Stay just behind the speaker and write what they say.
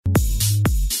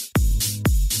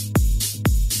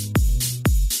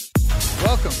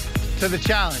to the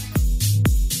challenge.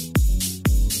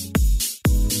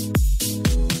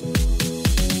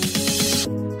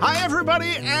 Hi,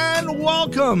 everybody, and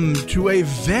welcome to a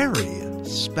very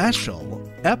special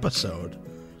episode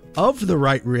of the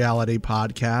Right Reality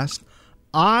Podcast.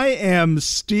 I am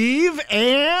Steve,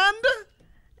 and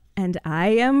I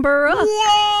am Brooke.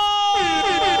 Whoa!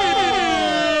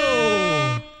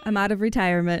 I'm out of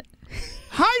retirement.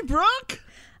 Hi, Brooke.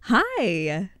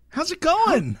 Hi. How's it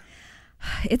going?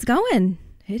 It's going.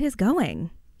 It is going.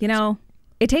 You know,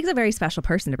 it takes a very special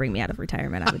person to bring me out of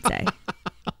retirement, I would say.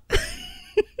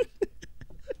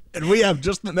 And we have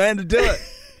just the man to do it.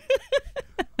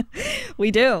 We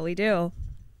do.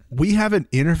 We have an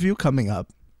interview coming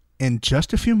up in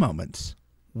just a few moments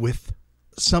with,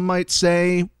 some might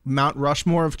say, Mount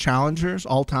Rushmore of challengers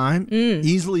all time.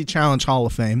 Easily Challenge Hall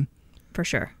of Fame. For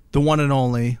sure. The one and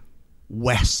only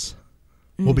Wes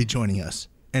will be joining us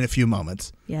in a few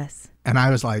moments. Yes. And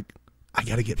I was like, I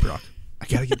got to get Brooke. I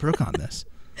got to get Brooke on this.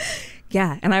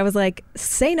 Yeah. And I was like,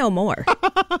 say no more.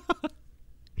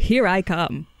 Here I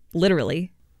come.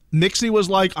 Literally. Nixie was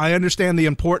like, I understand the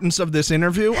importance of this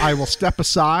interview. I will step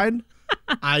aside.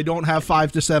 I don't have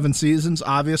 5 to 7 seasons,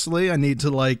 obviously. I need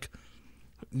to,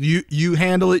 you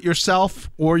handle it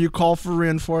yourself, or you call for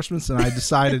reinforcements. And I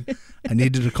decided I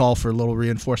needed to call for little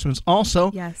reinforcements.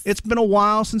 Also, yes. It's been a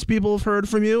while since people have heard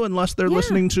from you, unless they're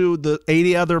listening to the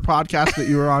 80 other podcasts that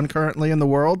you are on currently in the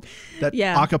world that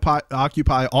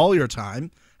occupy all your time.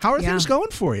 How are things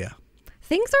going for you?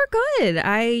 Things are good.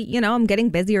 I'm getting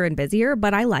busier and busier,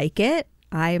 but I like it.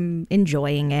 I'm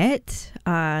enjoying it.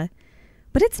 But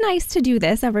it's nice to do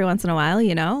this every once in a while,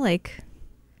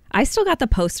 I still got the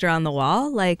poster on the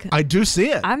wall. I do see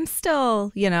it. I'm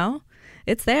still,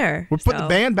 it's there. We're putting the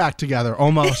band back together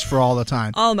almost for all the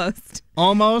time. Almost.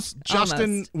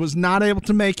 Justin was not able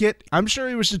to make it. I'm sure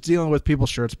he was just dealing with people's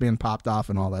shirts being popped off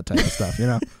and all that type of stuff,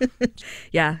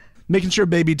 Yeah. Making sure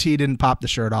Baby T didn't pop the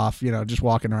shirt off, just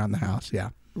walking around the house. Yeah.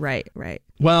 Right.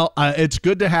 Well, it's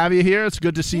good to have you here. It's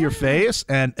good to see your face.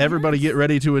 And everybody get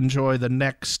ready to enjoy the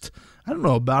next,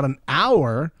 about an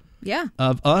hour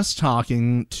of us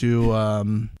talking to... a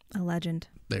legend.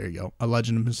 There you go. A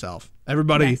legend himself.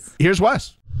 Everybody, Here's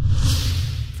Wes.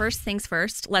 First things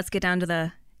first, let's get down to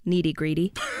the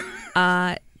nitty-gritty.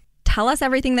 Tell us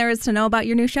everything there is to know about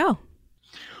your new show.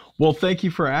 Well, thank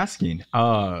you for asking.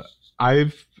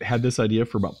 I've had this idea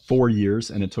for about 4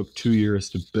 years, and it took 2 years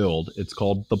to build. It's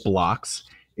called The Blocks.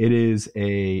 It is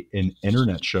an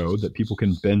internet show that people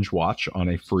can binge watch on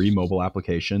a free mobile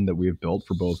application that we have built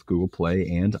for both Google Play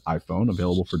and iPhone,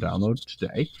 available for download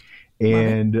today.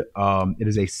 And it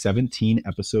is a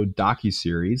 17-episode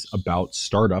docuseries about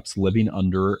startups living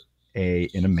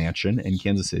in a mansion in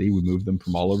Kansas City. We moved them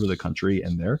from all over the country,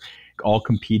 and they're all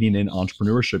competing in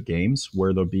entrepreneurship games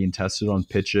where they're being tested on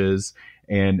pitches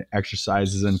and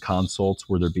exercises and consults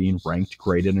where they're being ranked,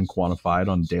 graded, and quantified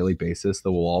on a daily basis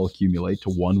that will all accumulate to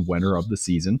one winner of the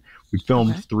season. We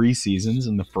filmed 3 seasons,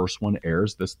 and the first one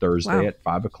airs this Thursday at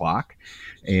 5 o'clock.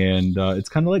 And it's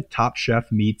kind of like Top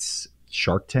Chef meets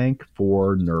Shark Tank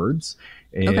for nerds.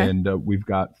 And we've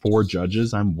got 4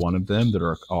 judges. I'm one of them, that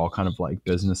are all kind of like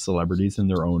business celebrities in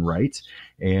their own right.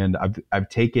 And I've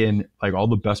taken all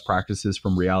the best practices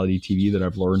from reality TV that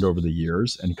I've learned over the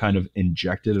years and kind of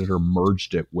injected it or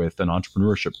merged it with an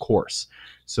entrepreneurship course.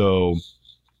 So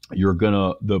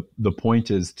the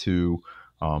point is to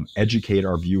educate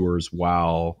our viewers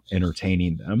while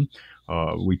entertaining them.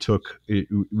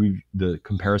 The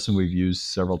comparison we've used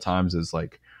several times is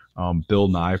Bill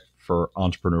Nye for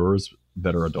entrepreneurs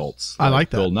that are adults. I like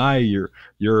that. Bill Nye, you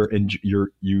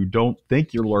don't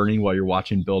think you're learning while you're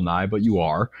watching Bill Nye, but you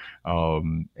are. So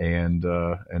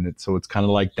it's kind of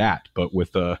like that, but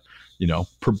with but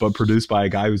produced by a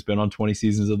guy who's been on 20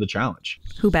 seasons of the challenge.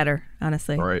 Who better,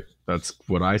 honestly? Right. That's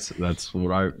what I think.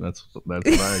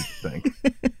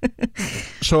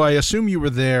 So I assume you were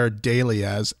there daily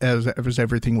as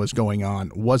everything was going on.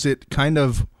 Was it kind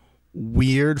of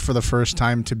weird for the first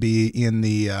time to be in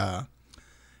the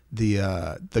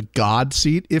God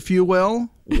seat, if you will,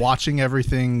 watching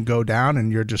everything go down,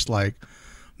 and you're just like,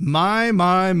 my,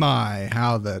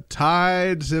 how the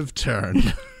tides have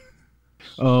turned?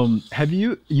 Have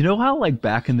you how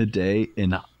back in the day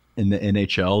in the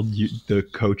NHL, the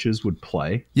coaches would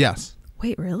play? Yes.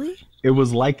 Wait, really? It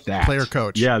was like that. Player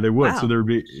coach. Yeah, they would. Wow. So there'd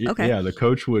be the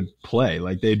coach would play.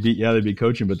 They'd be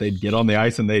coaching, but they'd get on the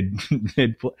ice and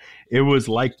they'd play. It was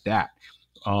like that.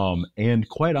 And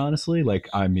quite honestly, like,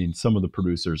 I mean, some of the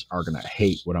producers are going to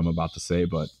hate what I'm about to say,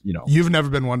 but you know, You've never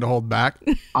been one to hold back.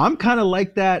 I'm kind of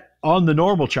like that on the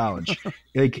normal challenge.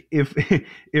 Like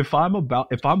if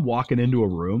I'm walking into a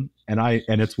room and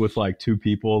it's with like two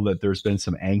people that there's been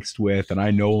some angst with, and I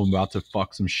know I'm about to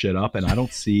fuck some shit up, and I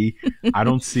don't see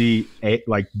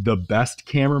like the best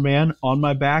cameraman on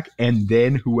my back, and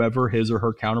then whoever his or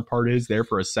her counterpart is there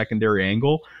for a secondary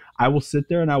angle, I will sit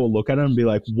there and I will look at him and be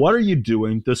like, what are you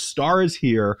doing? The star is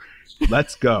here.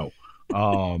 Let's go.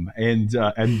 And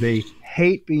they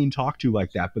hate being talked to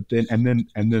like that. But then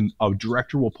a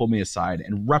director will pull me aside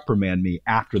and reprimand me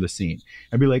after the scene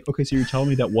and be like, okay, so you're telling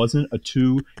me that wasn't a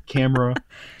 2-camera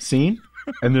scene?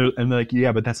 And they're like,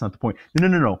 yeah, but that's not the point.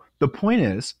 No. The point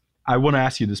is, I want to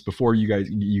ask you this before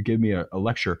you give me a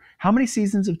lecture. How many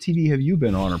seasons of TV have you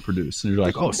been on or produced? And you're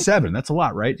like, oh, 7. That's a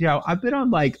lot, right? Yeah, I've been on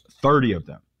like 30 of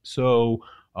them. So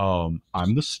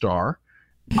I'm the star.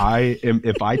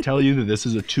 If I tell you that this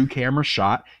is a 2-camera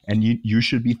shot, and you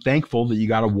should be thankful that you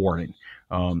got a warning.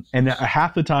 And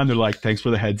half the time they're like, thanks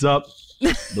for the heads up.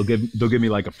 They'll give me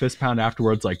like a fist pound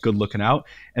afterwards, like, good looking out.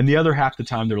 And the other half the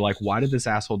time they're like, why did this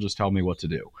asshole just tell me what to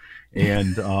do?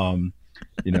 And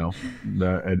you know,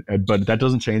 but that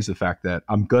doesn't change the fact that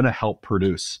I'm gonna help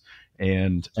produce.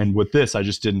 And with this, I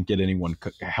just didn't get anyone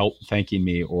help thanking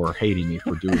me or hating me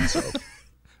for doing so.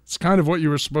 It's kind of what you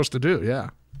were supposed to do, yeah.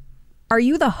 Are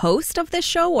you the host of this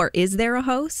show, or is there a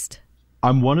host?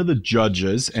 I'm one of the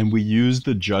judges, and we use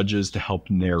the judges to help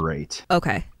narrate.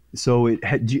 Okay. So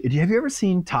have you ever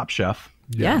seen Top Chef?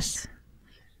 Yes.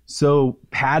 So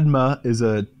Padma is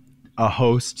a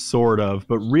host, sort of,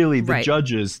 but really the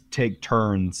judges take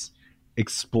turns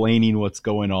explaining what's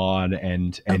going on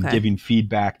and giving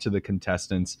feedback to the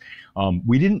contestants.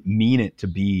 We didn't mean it to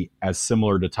be as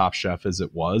similar to Top Chef as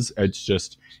it was. It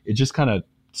just kind of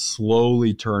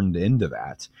slowly turned into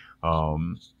that.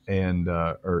 And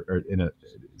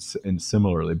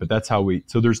similarly, but that's how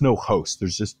so there's no host,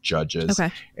 there's just judges.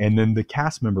 Okay. And then the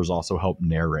cast members also help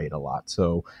narrate a lot.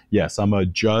 So yes, I'm a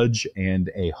judge and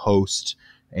a host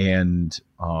and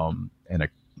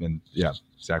yeah,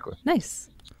 exactly. Nice.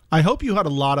 I hope you had a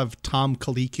lot of Tom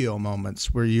Colicchio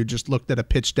moments where you just looked at a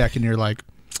pitch deck and you're like,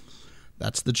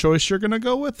 that's the choice you're going to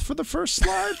go with for the first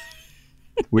slide?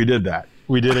 We did that.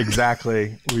 We did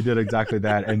exactly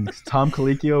that. And Tom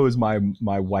Colicchio is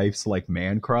my wife's like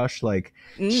man crush. Like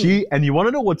and you want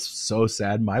to know what's so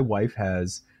sad? My wife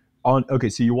has so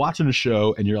you're watching a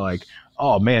show and you're like,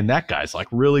 oh man, that guy's like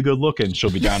really good looking. She'll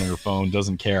be down on her phone,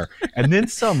 doesn't care. And then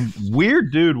some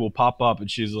weird dude will pop up and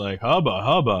she's like,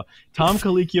 hubba. Tom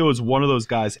Colicchio is one of those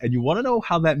guys. And you want to know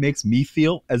how that makes me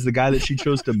feel as the guy that she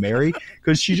chose to marry?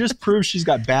 Because she just proves she's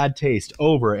got bad taste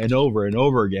over and over and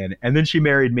over again. And then she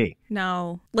married me.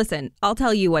 No, listen, I'll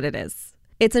tell you what it is.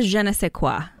 It's a je ne sais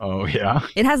quoi. Oh, yeah?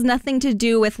 It has nothing to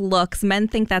do with looks. Men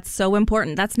think that's so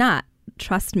important. That's not.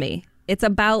 Trust me. It's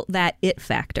about that it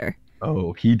factor.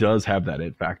 Oh, he does have that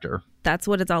it factor. That's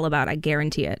what it's all about. I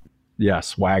guarantee it. Yeah,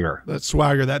 swagger. That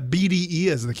swagger, that BDE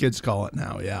as the kids call it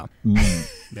now. Yeah.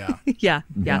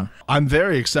 Yeah. I'm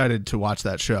very excited to watch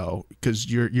that show because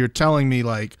you're telling me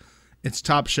like it's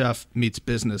Top Chef meets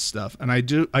business stuff. And I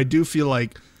do feel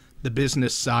like the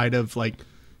business side of like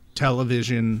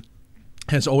television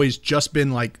has always just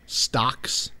been like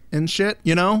stocks and shit,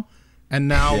 you know? And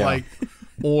now like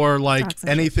or like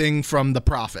anything from The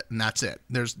Profit, and that's it.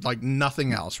 There's like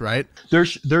nothing else, right?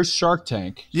 There's Shark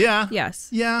Tank. Yeah. Yes.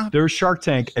 Yeah. There's Shark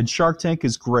Tank, and Shark Tank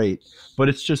is great, but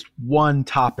it's just one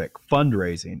topic,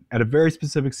 fundraising, at a very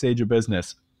specific stage of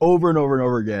business, over and over and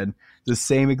over again, the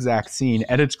same exact scene,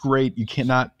 and it's great. You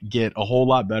cannot get a whole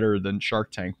lot better than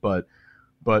Shark Tank, but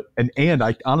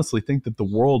I honestly think that the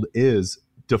world is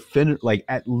like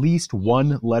at least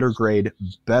one letter grade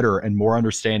better and more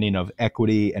understanding of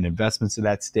equity and investments at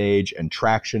that stage and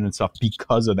traction and stuff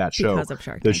because of that show. Because of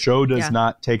Shark Tank. The show does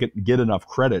not get enough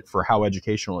credit for how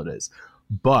educational it is.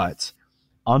 But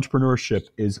entrepreneurship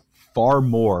is far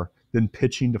more than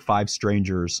pitching to 5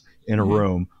 strangers in a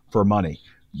room for money.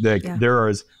 There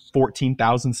is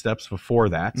 14,000 steps before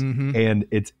that, and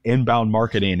it's inbound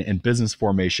marketing and business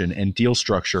formation and deal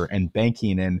structure and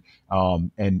banking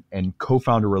and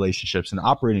co-founder relationships and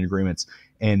operating agreements.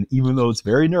 And even though it's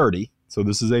very nerdy, so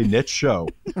this is a niche show,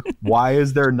 why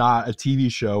is there not a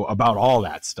TV show about all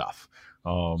that stuff?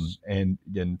 And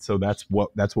so that's what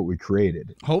we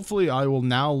created. Hopefully I will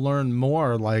now learn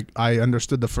more. Like I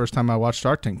understood the first time I watched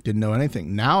Shark Tank, didn't know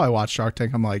anything. Now I watch Shark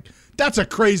Tank, I'm like, that's a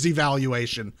crazy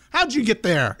valuation. How'd you get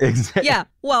there? Exactly. Yeah.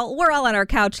 Well, we're all on our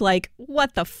couch like,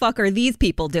 what the fuck are these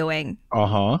people doing?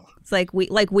 It's like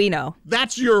we know.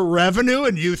 That's your revenue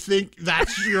and you think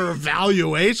that's your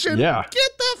valuation? Yeah.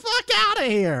 Get fuck out of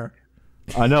here.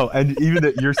 I know, and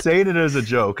even you're saying it as a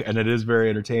joke, and it is very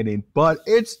entertaining, but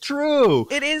it's true.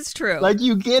 It is true. Like,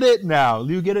 you get it now.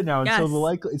 You get it now. And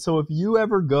Yes. so if you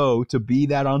ever go to be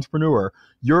that entrepreneur,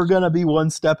 you're gonna be one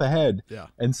step ahead. Yeah.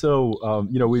 And so,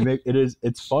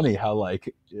 it's funny how,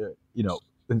 like,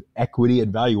 equity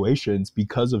and valuations,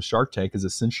 because of Shark Tank, is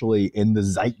essentially in the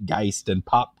zeitgeist and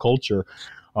pop culture.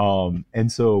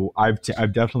 And so I've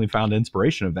definitely found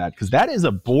inspiration of that, because that is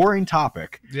a boring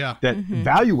topic. Yeah.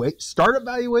 That startup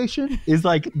valuation is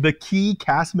like the key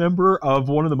cast member of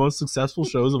one of the most successful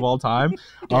shows of all time.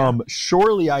 Yeah.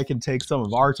 Surely I can take some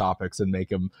of our topics and make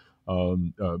them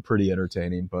pretty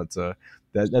entertaining, but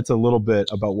that's a little bit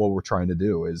about what we're trying to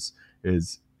do is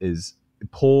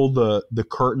pull the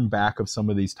curtain back of some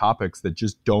of these topics that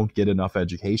just don't get enough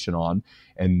education on,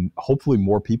 and hopefully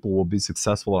more people will be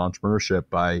successful in entrepreneurship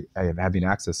by having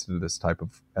access to this type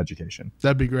of education.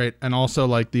 That'd be great. And also,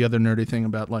 like, the other nerdy thing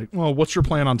about, like, well, what's your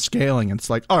plan on scaling? And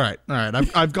it's like, all right,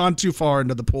 I've gone too far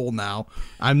into the pool now.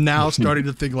 I'm now starting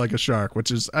to think like a shark, which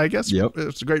is, I guess,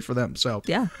 it's great for them. So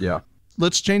yeah.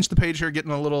 Let's change the page here, getting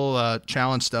a little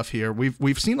challenge stuff here.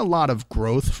 We've seen a lot of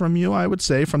growth from you, I would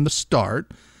say, from the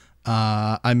start.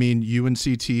 I mean, you and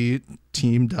CT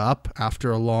teamed up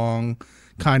after a long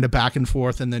kind of back and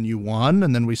forth, and then you won.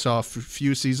 And then we saw a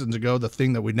few seasons ago the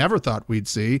thing that we never thought we'd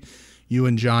see, you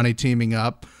and Johnny teaming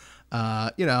up.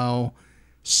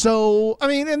 So, I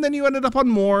mean, and then you ended up on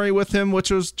Maury with him, which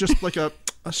was just like a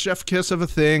chef kiss of a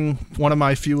thing. One of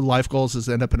my few life goals is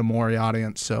to end up in a Maury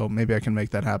audience, so maybe I can make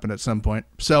that happen at some point.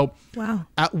 So, wow.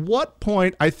 At what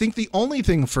point, I think the only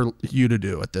thing for you to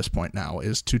do at this point now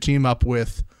is to team up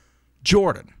with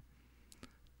Jordan.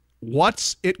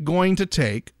 What's it going to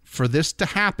take for this to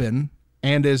happen?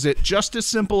 And is it just as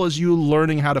simple as you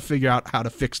learning how to figure out how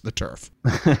to fix the turf?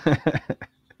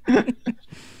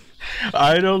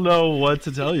 I don't know what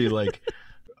to tell you. Like,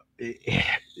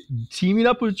 teaming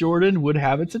up with Jordan would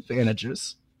have its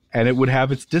advantages and it would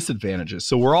have its disadvantages.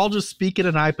 So we're all just speaking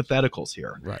in hypotheticals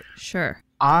here. Right. Sure.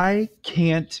 I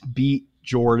can't beat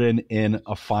Jordan in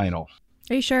a final.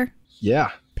 Are you sure?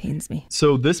 Yeah. Pains me.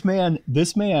 So this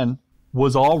man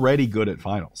was already good at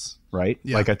finals, right?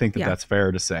 Yeah. Like, I think that's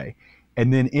fair to say.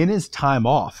 And then in his time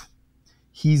off,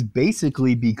 he's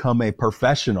basically become a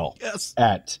professional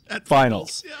at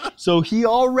finals. Yeah. So he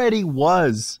already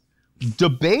was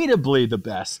debatably the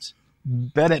best,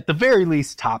 but at the very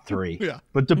least top 3,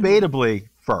 but debatably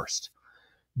first.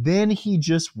 Then he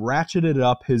just ratcheted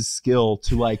up his skill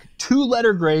to like 2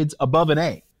 letter grades above an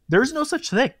A. There's no such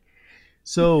thing.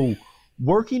 So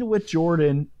working with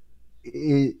Jordan,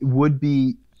 it would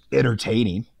be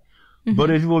entertaining, but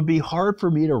it would be hard for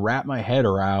me to wrap my head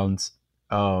around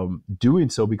doing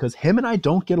so, because him and I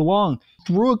don't get along.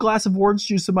 Threw a glass of orange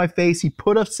juice in my face. He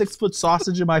put a 6-foot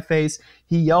sausage in my face.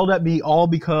 He yelled at me all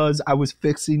because I was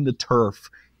fixing the turf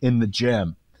in the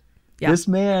gym. Yeah. This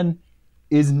man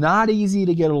is not easy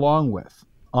to get along with.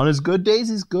 On his good days,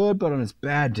 he's good, but on his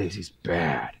bad days, he's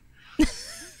bad.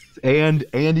 and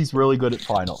he's really good at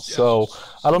finals. Yeah. So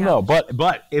I don't know,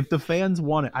 but if the fans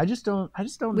want it, I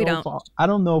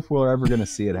don't know if we're ever going to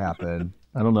see it happen.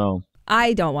 I don't know.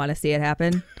 I don't want to see it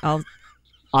happen.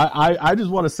 I just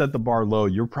want to set the bar low.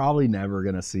 You're probably never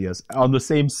going to see us on the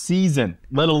same season,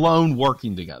 let alone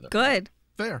working together. Good.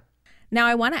 Fair. Now,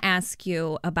 I want to ask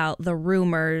you about the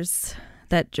rumors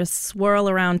that just swirl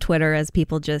around Twitter as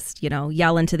people just,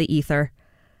 yell into the ether.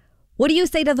 What do you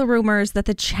say to the rumors that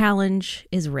the challenge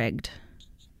is rigged?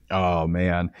 Oh,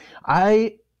 man.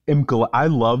 I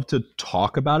love to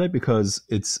talk about it because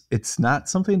it's not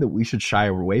something that we should shy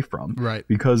away from. Right.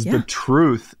 Because the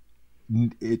truth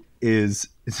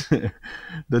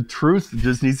the truth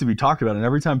just needs to be talked about. And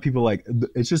every time people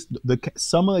it's just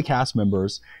some of the cast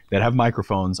members that have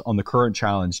microphones on the current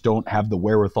challenge don't have the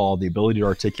wherewithal, the ability to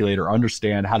articulate or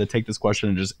understand how to take this question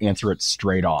and just answer it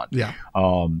straight on. Yeah.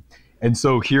 And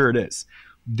so here it is.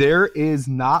 There is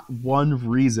not one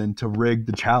reason to rig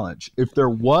the challenge. If there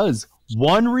was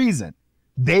one reason,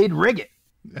 they'd rig it.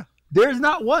 Yeah. There's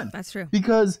not one. That's true.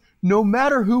 Because no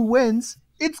matter who wins,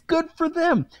 it's good for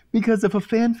them. Because if a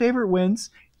fan favorite wins,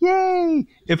 yay.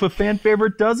 If a fan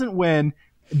favorite doesn't win,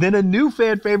 then a new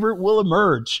fan favorite will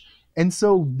emerge. And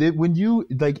so when you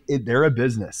they're a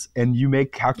business and you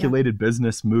make calculated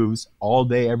business moves all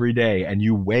day, every day, and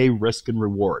you weigh risk and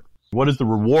reward. What is the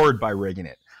reward by rigging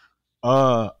it?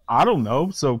 I don't know.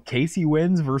 So Casey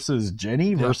wins versus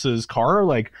Jenny versus Cara.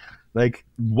 Like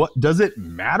what does it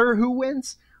matter who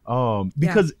wins?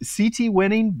 Because CT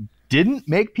winning didn't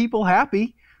make people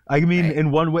happy. I mean,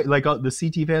 in one way, the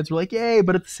CT fans were like, yay,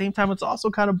 but at the same time, it's also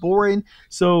kind of boring.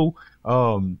 So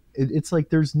It's like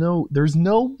there's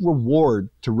no reward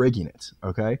to rigging it.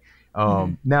 Okay.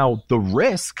 Now the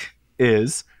risk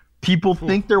is people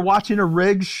think they're watching a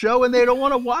rigged show and they don't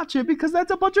want to watch it because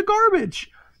that's a bunch of garbage.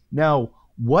 Now,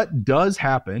 what does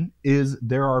happen is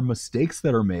there are mistakes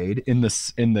that are made in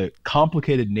the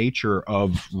complicated nature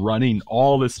of running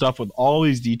all this stuff with all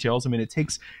these details. I mean, it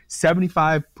takes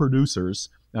 75 producers,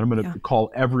 and I'm going to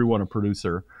call everyone a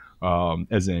producer,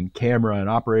 as in camera and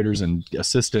operators and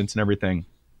assistants and everything,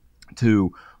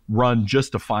 to run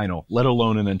just a final, let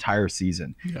alone an entire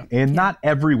season. And not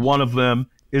every one of them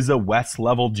is a Wes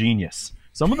level genius.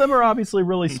 Some of them are obviously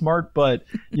really smart, but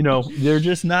they're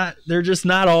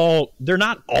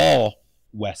not all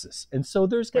Wes's. And so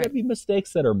there's going to be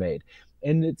mistakes that are made.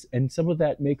 And some of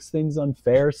that makes things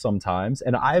unfair sometimes.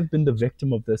 And I've been the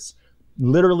victim of this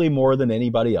literally more than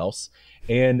anybody else.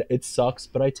 And it sucks,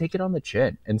 but I take it on the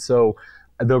chin. And so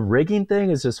the rigging thing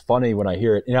is just funny when I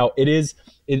hear it. Now,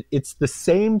 it's the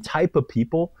same type of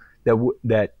people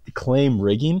that claim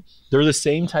rigging. They're the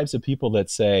same types of people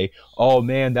that say, "Oh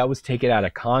man, that was taken out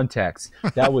of context.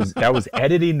 That was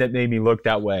editing that made me look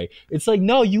that way." It's like,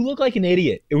 no, you look like an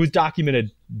idiot. It was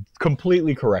documented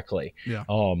completely correctly.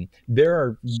 There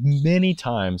are many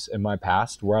times in my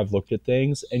past where I've looked at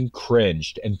things and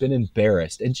cringed and been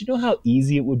embarrassed. And do you know how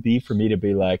easy it would be for me to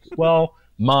be like, "Well,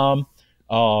 Mom,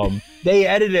 they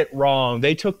edited it wrong.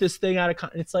 They took this thing out of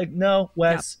context." It's like, no,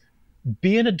 Wes,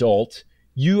 be an adult.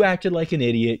 You acted like an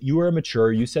idiot. You were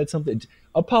immature. You said something.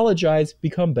 Apologize,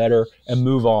 become better, and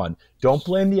move on. Don't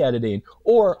blame the editing.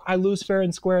 Or I lose fair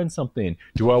and square in something.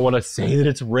 Do I want to say that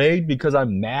it's rigged because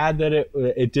I'm mad that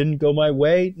it didn't go my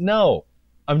way? No.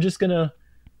 I'm gonna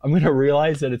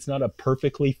realize that it's not a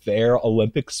perfectly fair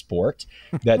Olympic sport.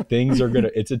 That things are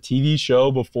it's a TV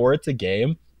show before it's a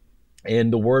game,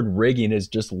 and the word rigging is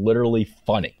just literally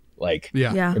funny. Like,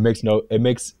 it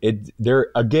makes it there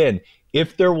again.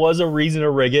 If there was a reason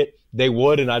to rig it, they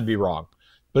would, and I'd be wrong.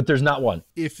 But there's not one.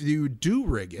 If you do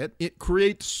rig it, it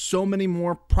creates so many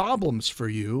more problems for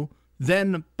you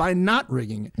than by not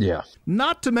rigging it. Yeah.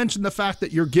 Not to mention the fact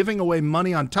that you're giving away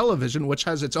money on television, which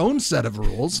has its own set of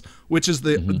rules, which is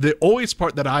the always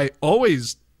part that I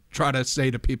always try to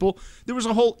say to people. There was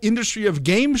a whole industry of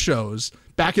game shows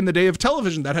back in the day of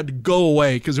television that had to go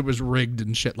away because it was rigged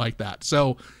and shit like that.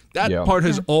 So that part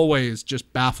has always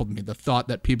just baffled me, the thought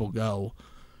that people go,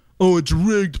 "Oh, it's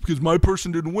rigged because my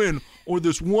person didn't win," or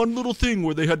this one little thing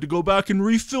where they had to go back and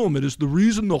refilm it is the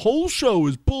reason the whole show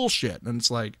is bullshit. And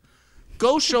it's like,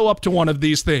 go show up to one of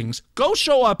these things. Go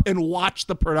show up and watch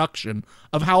the production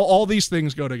of how all these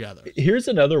things go together. Here's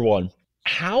another one.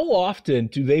 How often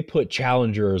do they put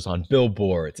challengers on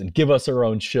billboards and give us our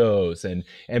own shows and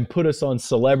put us on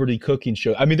celebrity cooking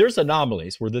shows? I mean, there's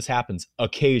anomalies where this happens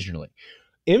occasionally.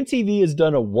 MTV has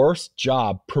done a worse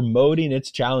job promoting its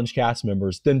challenge cast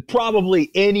members than probably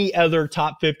any other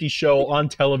top 50 show on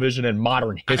television in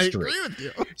modern history. I agree with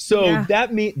you. So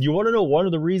that means, you want to know one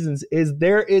of the reasons is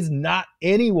there is not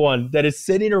anyone that is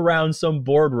sitting around some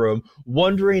boardroom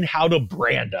wondering how to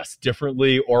brand us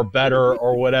differently or better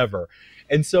or whatever.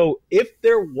 And so if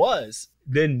there was,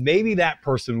 then maybe that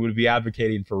person would be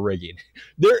advocating for rigging.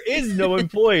 There is no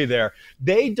employee there.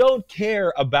 They don't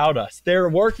care about us. They're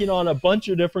working on a bunch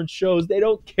of different shows. They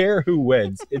don't care who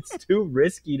wins. It's too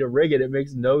risky to rig it. It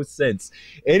makes no sense.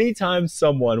 Anytime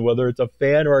someone, whether it's a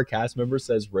fan or a cast member,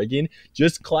 says rigging,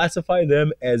 just classify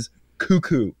them as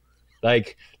cuckoo.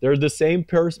 Like, they're the same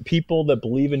people that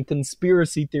believe in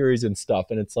conspiracy theories and stuff.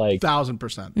 And it's like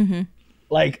 1,000%.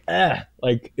 Like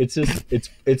it's just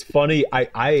it's funny.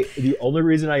 I the only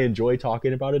reason I enjoy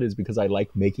talking about it is because I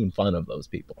like making fun of those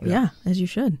people. Yeah, as you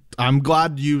should. I'm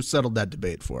glad you settled that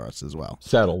debate for us as well.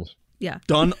 Settled. Yeah.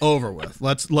 Done, over with.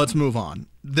 Let's move on.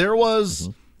 There was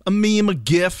a meme, a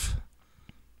GIF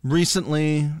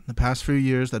recently in the past few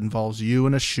years that involves you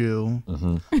in a shoe.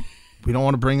 We don't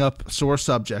want to bring up a sore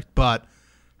subject, but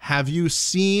have you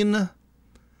seen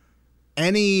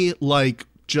any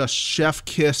just chef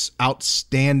kiss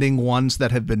outstanding ones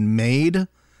that have been made?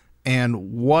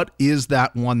 And what is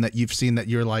that one that you've seen that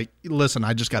you're like, listen,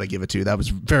 I just got to give it to you. That was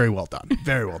very well done.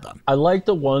 Very well done. I like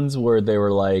the ones where they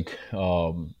were like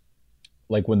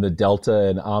when the Delta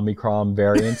and Omicron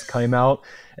variants came out,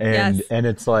 and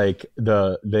it's like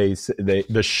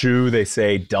the shoe, they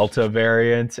say Delta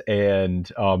variant, and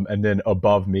then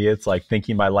above me it's like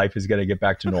thinking my life is going to get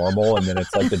back to normal, and then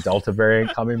it's like the Delta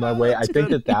variant coming my way. I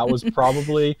think that was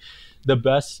probably the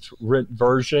best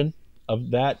version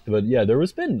of that. But yeah, there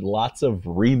has been lots of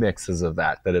remixes of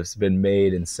that have been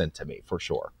made and sent to me for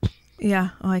sure.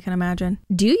 Yeah, I can imagine.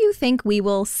 Do you think we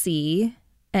will see,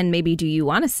 and maybe do you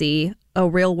want to see, a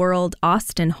real world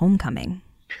Austin homecoming?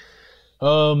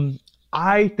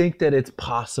 I think that it's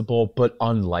possible, but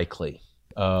unlikely.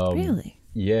 Really?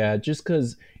 Yeah, just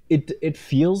because it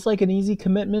feels like an easy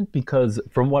commitment because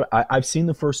from what I've seen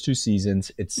the first two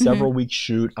seasons, it's several weeks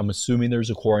shoot. I'm assuming there's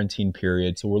a quarantine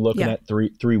period, so we're looking at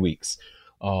three weeks.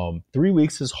 3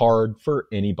 weeks is hard for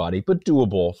anybody, but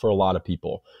doable for a lot of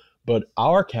people. But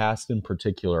our cast in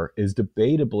particular is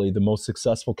debatably the most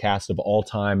successful cast of all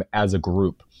time as a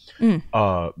group.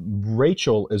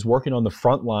 Rachel is working on the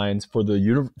front lines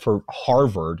for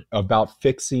Harvard about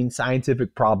fixing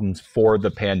scientific problems for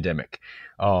the pandemic.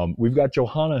 We've got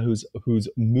Johanna who's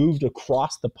moved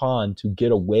across the pond to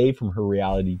get away from her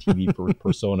reality TV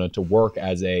persona to work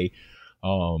as a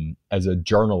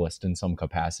journalist in some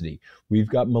capacity. We've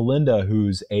got Melinda,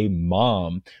 who's a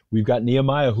mom. We've got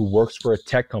Nehemiah, who works for a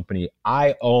tech company.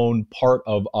 I own part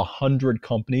of 100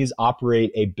 companies,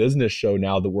 operate a business show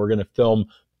now that we're going to film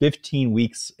 15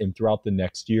 weeks and throughout the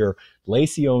next year.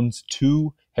 Lacey owns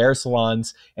 2 hair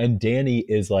salons, and Danny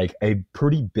is like a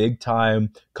pretty big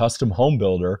time custom home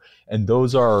builder. And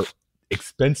those are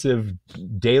expensive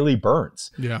daily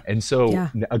burns. Yeah. And so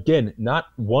again, not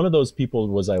one of those people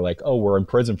was I like, oh, we're in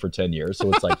prison for 10 years.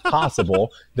 So it's like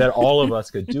possible that all of us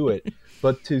could do it.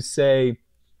 But to say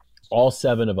all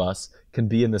 7 of us can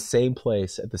be in the same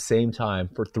place at the same time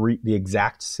for the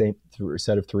exact same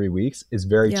set of 3 weeks is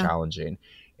very challenging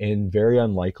and very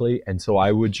unlikely. And so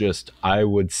I would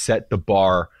set the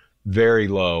bar very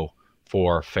low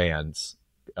for fans.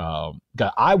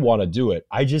 I want to do it.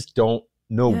 I just don't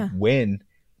know when.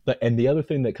 And the other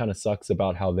thing that kind of sucks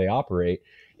about how they operate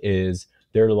is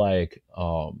they're like,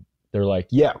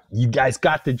 yeah, you guys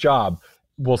got the job.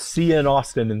 We'll see you in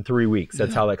Austin in 3 weeks.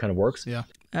 That's how that kind of works. Yeah.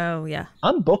 Oh, yeah.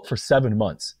 I'm booked for 7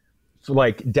 months, so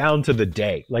like down to the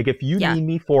day. Like if you need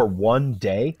me for one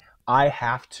day, I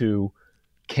have to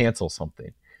cancel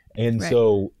something. And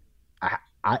so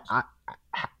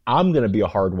I'm going to be a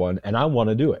hard one and I want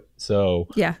to do it. So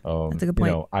that's a good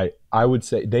point. I would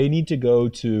say they need to go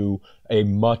to a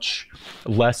much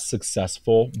less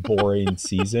successful, boring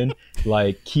season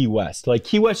like Key West. Like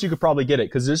Key West, you could probably get it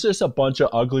because there's just a bunch of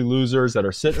ugly losers that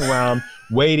are sitting around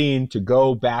waiting to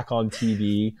go back on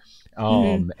TV.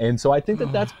 And so I think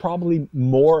that's probably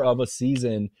more of a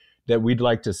season that we'd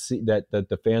like to see, that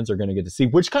the fans are going to get to see,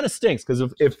 which kind of stinks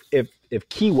because if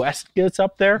Key West gets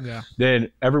up there,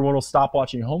 then everyone will stop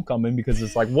watching Homecoming because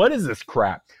it's like, what is this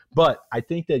crap? But I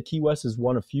think that Key West is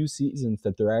one of few seasons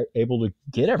that they're able to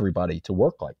get everybody to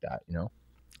work like that, you know?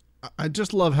 I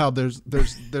just love how there's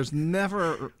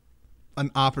never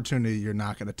an opportunity you're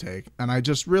not going to take, and I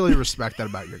just really respect that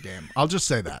about your game. I'll just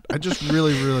say that. I just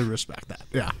really, really respect that.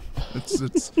 Yeah,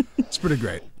 it's pretty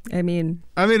great. I mean,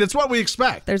 it's what we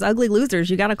expect. There's ugly losers.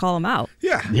 You got to call them out.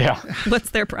 Yeah.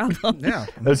 What's their problem? Yeah,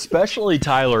 especially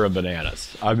Tyler and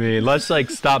Bananas. I mean, let's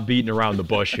stop beating around the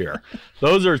bush here.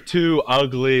 Those are 2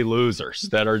 ugly losers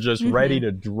that are just ready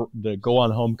to go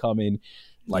on Homecoming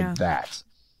like that.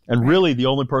 And really, the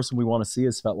only person we want to see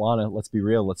is Svetlana. Let's be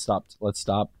real. Let's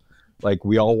stop. Like,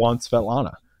 we all want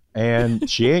Svetlana. And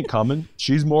she ain't coming.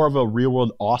 She's more of a real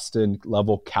world Austin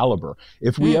level caliber.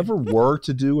 If we ever were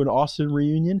to do an Austin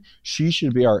reunion, she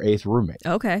should be our 8th roommate.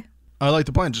 Okay. I like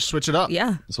the plan. Just switch it up.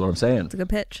 Yeah. That's what I'm saying. It's a good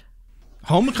pitch.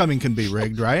 Homecoming can be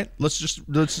rigged, right? Let's just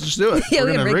do it. Yeah,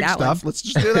 we're gonna rig that stuff. One. Let's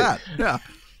just do that. Yeah.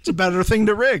 It's a better thing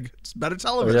to rig. It's better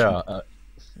television.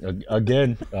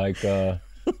 Again.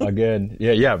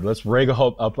 Yeah. Let's rig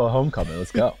up a Homecoming.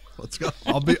 Let's go. Let's go.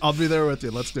 I'll be there with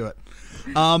you. Let's do it.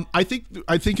 I think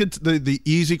it's the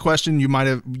easy question you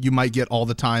might get all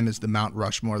the time is the Mount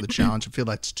Rushmore, the challenge. I feel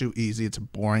that's too easy. It's a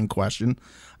boring question.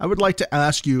 I would like to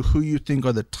ask you who you think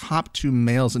are the top 2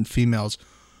 males and females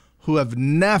who have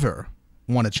never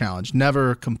won a challenge,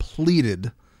 never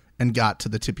completed and got to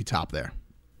the tippy top there.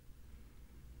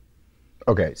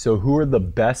 Okay, so who are the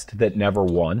best that never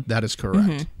won? That is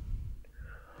correct.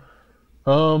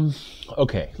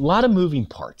 Okay, a lot of moving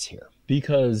parts here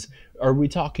because are we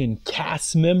talking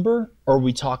cast member or are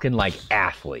we talking like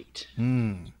athlete?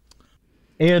 And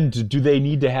do they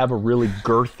need to have a really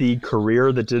girthy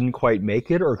career that didn't quite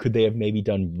make it, or could they have maybe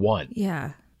done one?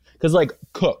 Yeah. Because like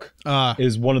Cook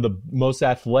is one of the most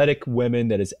athletic women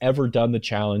that has ever done the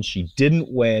challenge. She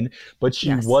didn't win, but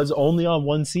she was only on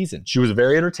one season. She was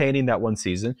very entertaining that one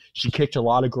season. She kicked a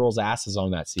lot of girls' asses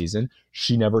on that season.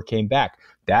 She never came back.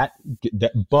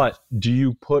 But do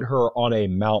you put her on a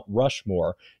Mount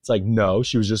Rushmore? It's like, no,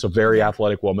 she was just a very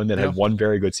athletic woman that had one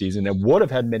very good season and would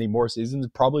have had many more seasons.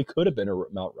 Probably could have been a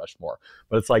Mount Rushmore,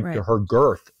 but it's like her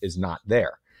girth is not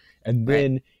there. And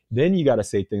then you got to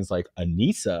say things like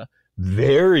Anissa,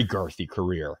 very girthy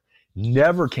career,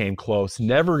 never came close,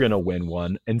 never going to win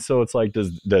one. And so it's like,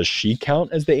 does she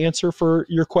count as the answer for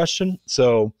your question?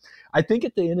 So I think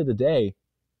at the end of the day,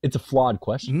 it's a flawed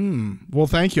question. Well,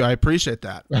 thank you. I appreciate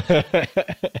that.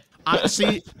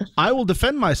 I will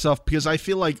defend myself because I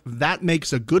feel like that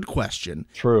makes a good question.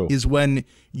 True. Is when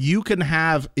you can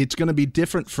have, it's going to be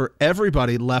different for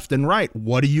everybody left and right.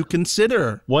 What do you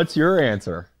consider? What's your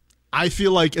answer? I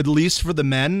feel like at least for the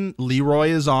men, Leroy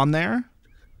is on there.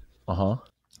 Uh-huh.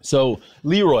 So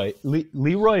Leroy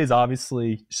is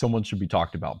obviously someone should be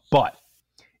talked about, but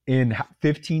in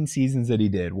 15 seasons that he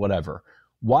did, whatever,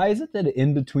 why is it that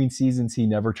in between seasons he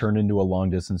never turned into a long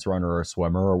distance runner or a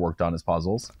swimmer or worked on his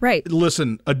puzzles? Right.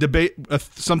 Listen, a debate,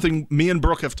 something me and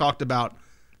Brooke have talked about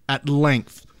at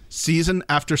length, season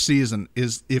after season,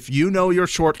 is if you know your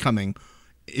shortcoming,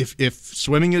 if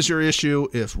swimming is your issue,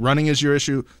 if running is your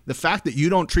issue, the fact that you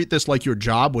don't treat this like your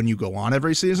job when you go on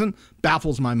every season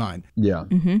baffles my mind. Yeah.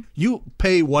 You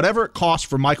pay whatever it costs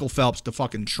for Michael Phelps to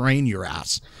fucking train your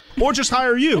ass. Or just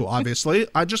hire you, obviously.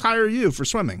 I just hire you for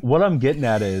swimming. What I'm getting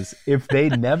at is if they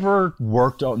never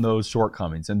worked on those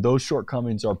shortcomings, and those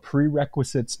shortcomings are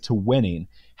prerequisites to winning,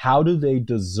 how do they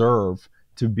deserve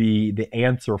to be the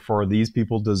answer for these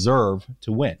people deserve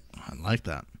to win? I like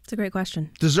that. It's a great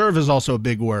question. Deserve is also a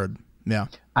big word. Yeah.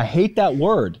 I hate that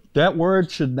word. That word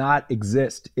should not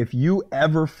exist. If you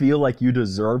ever feel like you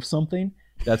deserve something,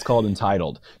 that's called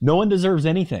entitled. No one deserves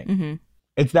anything.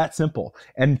 It's that simple.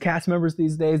 And cast members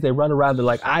these days, they run around, they're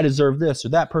like, I deserve this, or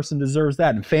that person deserves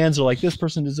that. And fans are like, this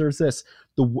person deserves this.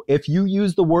 If you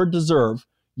use the word deserve,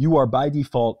 you are by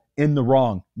default in the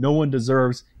wrong. No one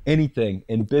deserves anything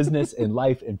in business, in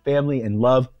life, in family, in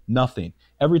love, nothing.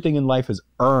 Everything in life is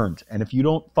earned. And if you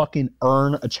don't fucking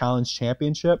earn a challenge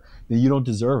championship, then you don't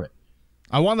deserve it.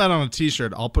 I want that on a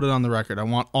t-shirt. I'll put it on the record. I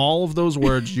want all of those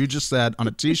words you just said on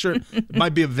a t-shirt. It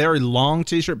might be a very long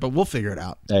t-shirt, but we'll figure it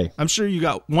out. Hey. I'm sure you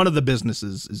got one of the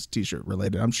businesses is t-shirt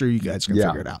related. I'm sure you guys can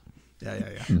figure it out.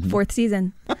 Yeah. Fourth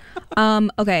season.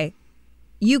 Okay.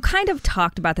 You kind of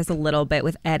talked about this a little bit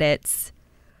with edits,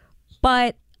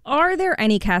 but are there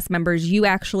any cast members you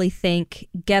actually think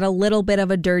get a little bit of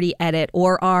a dirty edit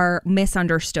or are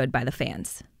misunderstood by the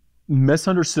fans?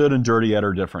 Misunderstood and dirty edit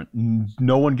are different.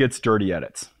 No one gets dirty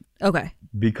edits. Okay.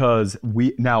 Because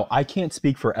I can't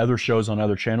speak for other shows on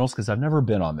other channels because I've never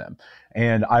been on them.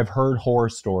 And I've heard horror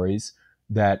stories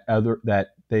that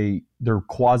they're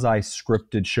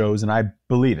quasi-scripted shows, and I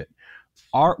believe it.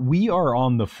 We are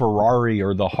on the Ferrari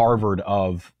or the Harvard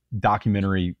of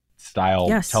documentary style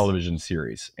television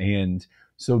series. And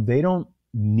so they don't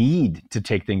need to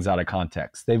take things out of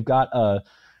context. They've got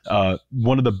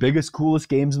one of the biggest, coolest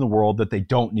games in the world that they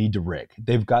don't need to rig.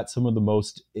 They've got some of the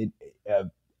most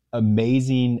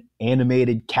amazing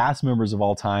animated cast members of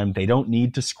all time. They don't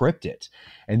need to script it.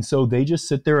 And so they just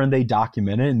sit there and they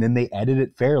document it, and then they edit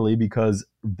it fairly because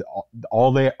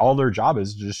all their job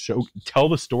is to just tell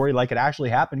the story like it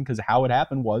actually happened, because how it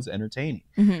happened was entertaining.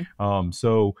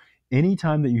 So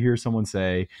anytime that you hear someone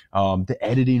say the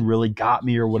editing really got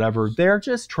me or whatever, they're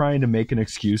just trying to make an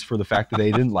excuse for the fact that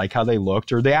they didn't like how they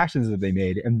looked or the actions that they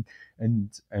made, and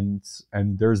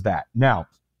there's that. Now,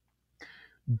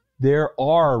 there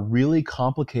are really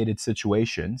complicated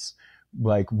situations,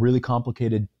 like really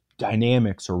complicated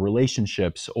dynamics or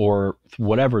relationships or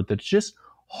whatever, that's just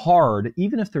hard,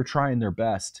 even if they're trying their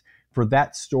best, for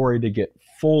that story to get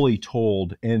fully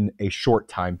told in a short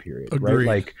time period. Agreed. Right?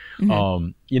 Like,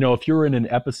 if you're in an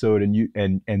episode and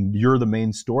you're the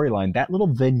main storyline, that little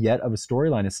vignette of a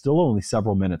storyline is still only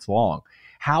several minutes long.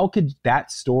 How could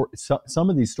that story? Some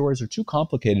of these stories are too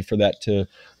complicated for that to,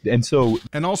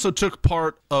 and also took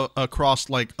part across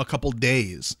like a couple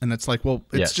days, and it's like, well,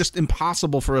 it's just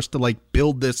impossible for us to like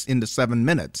build this into 7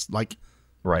 minutes. Like,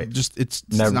 right? Just it's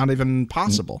not even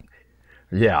possible.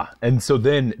 Yeah, and so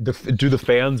then do the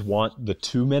fans want the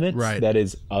 2 minutes that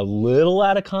is a little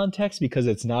out of context because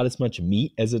it's not as much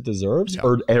meat as it deserves,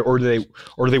 or do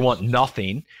they want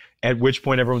nothing? At which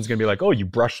point everyone's going to be like, "Oh, you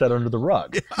brushed that under the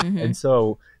rug," and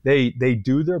so they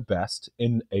do their best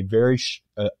in a very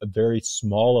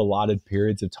small allotted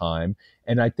periods of time,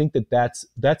 and I think that's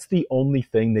the only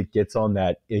thing that gets on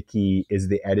that icky is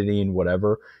the editing.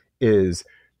 Whatever is.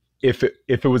 If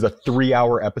it was a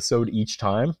 3-hour episode each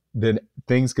time, then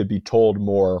things could be told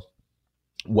more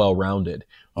well-rounded.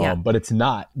 But it's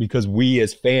not, because we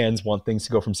as fans want things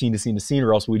to go from scene to scene to scene,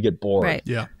 or else we'd get bored. Right.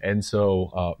 Yeah. And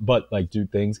so, but like, do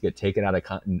things get taken out of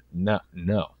context?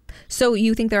 No. So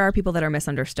you think there are people that are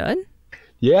misunderstood?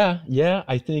 Yeah.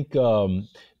 I think,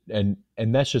 and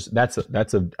that's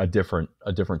a different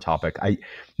topic.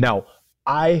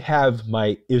 I have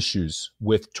my issues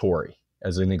with Tori,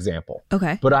 as an example.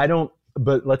 Okay. But I don't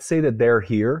but let's say that they're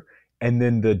here and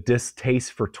then the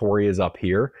distaste for Tori is up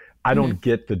here. I don't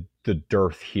get the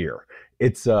dearth here.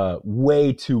 It's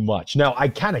way too much. Now, I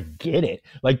kind of get it.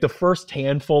 Like the first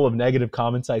handful of negative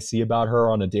comments I see about her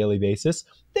on a daily basis,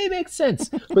 they make sense.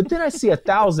 But then I see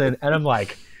 1,000 and I'm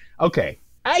like, okay,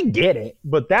 I get it,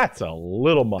 but that's a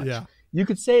little much. Yeah. You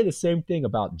could say the same thing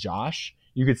about Josh.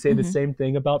 You could say the same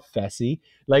thing about Fessy.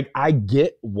 Like, I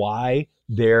get why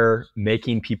they're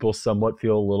making people somewhat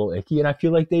feel a little icky, and I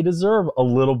feel like they deserve a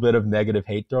little bit of negative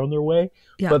hate thrown their way.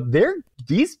 Yeah. But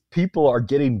these people are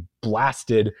getting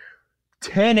blasted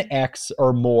 10x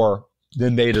or more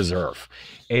than they deserve.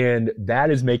 And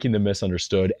that is making them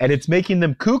misunderstood, and it's making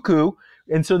them cuckoo.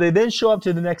 And so they then show up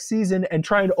to the next season and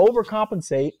try and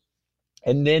overcompensate.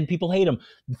 And then people hate him.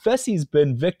 Fessy's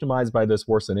been victimized by this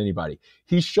worse than anybody.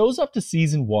 He shows up to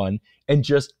season 1 and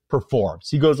just performs.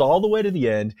 He goes all the way to the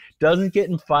end, doesn't get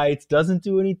in fights, doesn't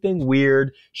do anything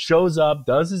weird, shows up,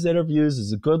 does his interviews,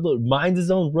 is a good, minds his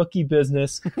own rookie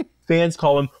business. Fans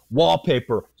call him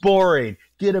wallpaper, boring,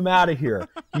 get him out of here.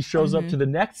 He shows up to the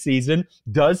next season,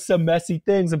 does some messy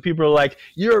things, and people are like,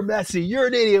 you're messy, you're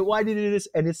an idiot, why did you do this?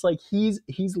 And it's like he's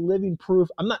living proof.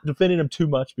 I'm not defending him too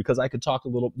much because I could talk a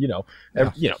little,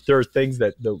 there are things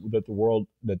that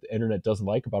the internet doesn't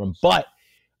like about him, but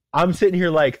I'm sitting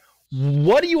here like,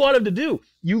 what do you want him to do?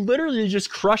 You literally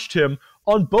just crushed him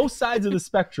on both sides of the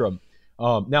spectrum.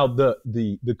 Now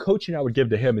the coaching I would give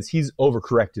to him is he's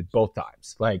overcorrected both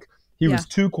times. Like, he was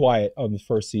too quiet on the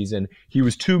first season. He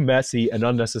was too messy and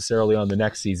unnecessarily on the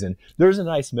next season. There's a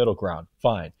nice middle ground.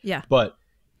 Fine. Yeah. But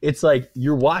it's like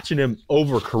you're watching him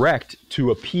overcorrect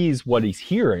to appease what he's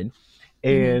hearing.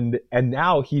 And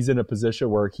now he's in a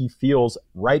position where he feels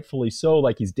rightfully so,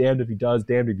 like he's damned if he does,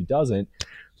 damned if he doesn't.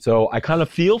 So I kind of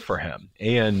feel for him.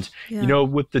 And,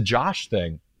 with the Josh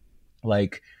thing,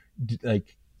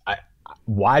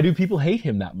 why do people hate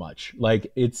him that much?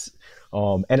 Like, it's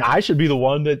and I should be the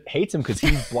one that hates him because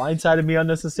he's blindsided me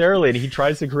unnecessarily and he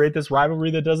tries to create this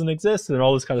rivalry that doesn't exist and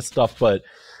all this kind of stuff. But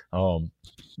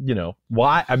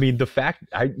why? I mean, the fact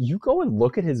you go and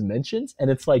look at his mentions and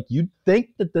it's like you'd think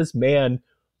that this man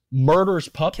murders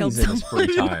puppies in his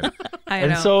free time. I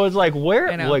know. So it's like,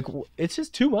 it's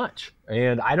just too much.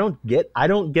 And I don't get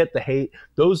the hate.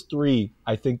 Those three,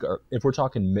 I think, are, if we're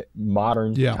talking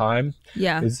modern time,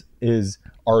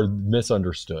 are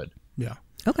misunderstood. Yeah.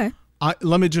 Okay.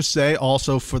 Let me just say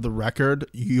also for the record,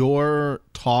 your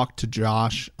talk to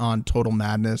Josh on Total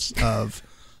Madness of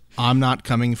I'm not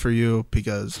coming for you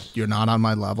because you're not on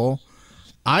my level.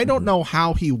 I don't know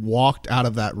how he walked out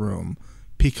of that room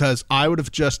because I would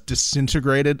have just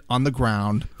disintegrated on the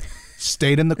ground,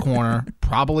 stayed in the corner,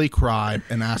 probably cried,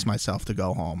 and asked myself to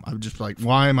go home. I'm just like,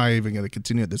 why am I even going to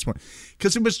continue at this point?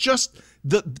 Because it was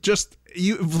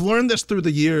you've learned this through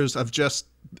the years of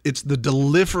it's the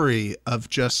delivery of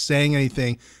just saying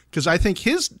anything. Because I think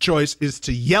his choice is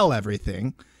to yell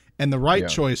everything, and the right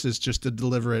choice is just to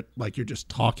deliver it like you're just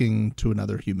talking to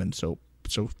another human so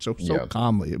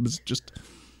calmly. It was just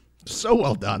so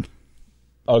well done.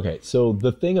 Okay, so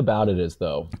the thing about it is,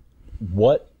 though,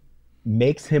 what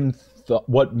made him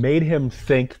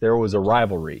think there was a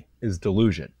rivalry is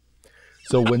delusion.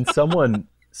 So when someone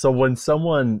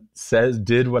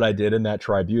did what I did in that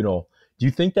tribunal, do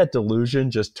you think that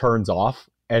delusion just turns off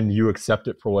and you accept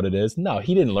it for what it is? No,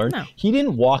 he didn't learn. No. He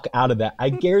didn't walk out of that. I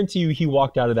guarantee you he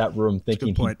walked out of that room thinking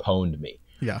he pwned me.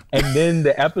 Yeah. And then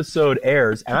the episode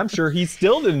airs, and I'm sure he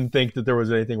still didn't think that there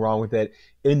was anything wrong with it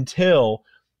until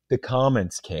the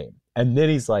comments came. And then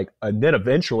he's like, and then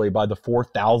eventually by the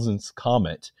 4,000th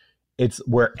comment, it's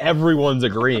where everyone's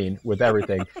agreeing with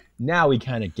everything. Now he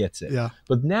kind of gets it. Yeah.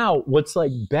 But now what's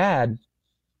like bad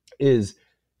is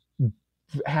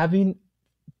having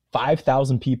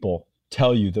 5,000 people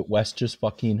tell you that Wes just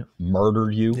fucking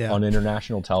murdered you on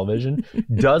international television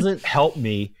doesn't help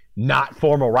me not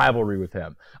form a rivalry with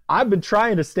him. I've been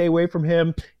trying to stay away from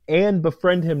him and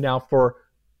befriend him now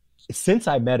since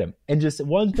I met him. And just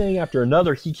one thing after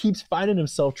another, he keeps finding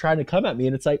himself trying to come at me.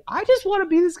 And it's like, I just want to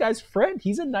be this guy's friend.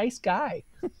 He's a nice guy.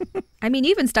 I mean,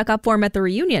 you even stuck up for him at the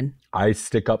reunion. I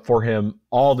stick up for him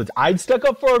all the time. I stuck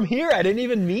up for him here. I didn't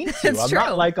even mean to. I'm true.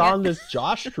 Not like on this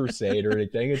Josh crusade or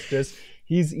anything. It's just,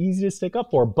 he's easy to stick up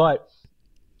for. But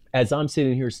as I'm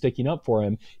sitting here sticking up for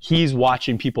him, he's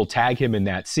watching people tag him in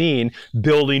that scene,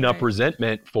 building up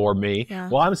resentment for me. Yeah.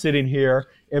 While I'm sitting here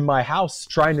in my house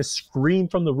trying to scream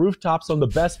from the rooftops on the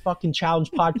best fucking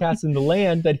challenge podcast in the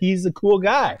land that he's a cool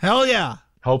guy. Hell yeah.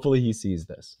 Hopefully he sees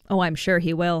this. Oh, I'm sure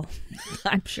he will.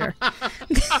 I'm sure.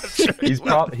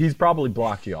 He's probably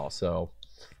blocked y'all, so.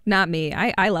 Not me.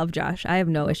 I love Josh. I have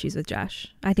no issues with Josh.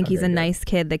 I think he's a nice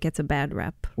kid that gets a bad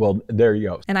rep. Well, there you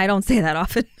go. And I don't say that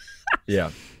often.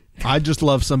 Yeah. I just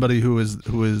love somebody who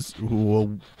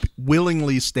will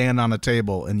willingly stand on a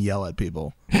table and yell at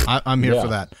people. I'm here for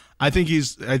that. I think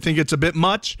it's a bit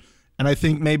much, and I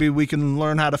think maybe we can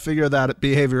learn how to figure that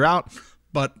behavior out.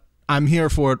 But I'm here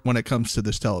for it when it comes to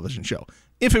this television show.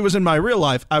 If it was in my real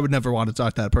life, I would never want to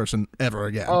talk to that person ever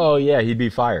again. Oh yeah, he'd be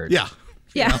fired. Yeah.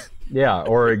 Yeah. Yeah,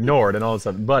 or ignored and all of a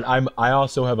sudden. But I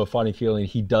also have a funny feeling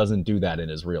he doesn't do that in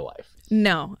his real life.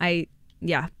 No, I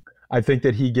think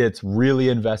that he gets really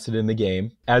invested in the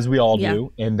game, as we all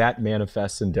do, and that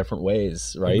manifests in different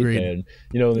ways, right? Agreed. And,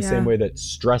 in the same way that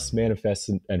stress manifests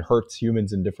and hurts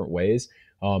humans in different ways,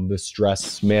 the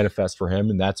stress manifests for him,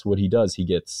 and that's what he does. He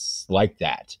gets like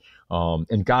that.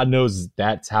 And God knows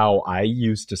that's how I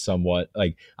used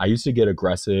to get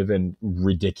aggressive and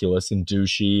ridiculous and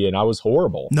douchey, and I was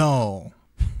horrible. No.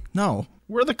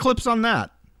 Where are the clips on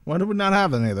that? Why do we not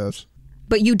have any of those?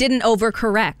 but you didn't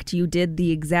overcorrect. You did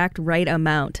the exact right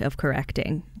amount of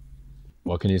correcting.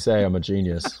 What can you say? I'm a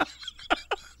genius.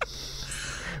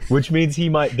 Which means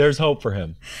there's hope for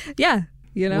him. Yeah.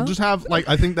 You know, We'll just have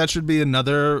I think that should be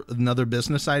another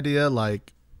business idea,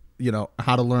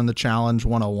 how to learn the challenge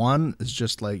 101 is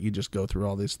just you just go through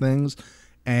all these things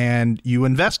and you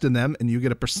invest in them and you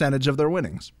get a percentage of their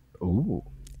winnings. Ooh.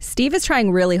 Steve is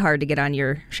trying really hard to get on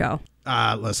your show.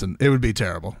 Listen, it would be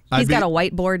terrible. He's got a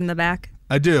whiteboard in the back.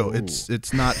 I do. Ooh.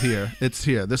 It's not here. It's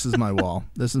here. This is my wall.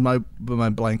 This is my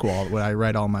blank wall where I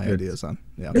write all my ideas on.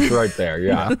 Yeah. It's right there.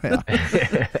 Yeah.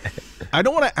 Yeah. I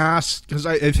don't want to ask because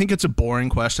I think it's a boring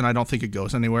question. I don't think it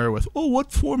goes anywhere with,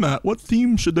 what format, what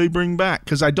theme should they bring back?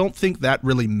 Because I don't think that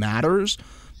really matters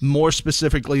more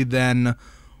specifically than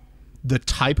the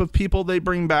type of people they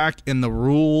bring back and the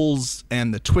rules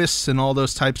and the twists and all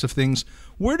those types of things.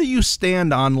 Where do you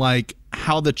stand on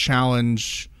how the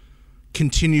challenge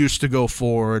continues to go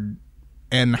forward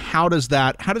and how does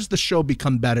the show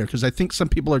become better? Because I think some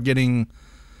people are getting,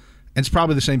 and it's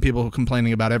probably the same people who are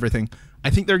complaining about everything, I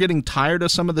think they're getting tired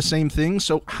of some of the same things.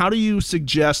 So how do you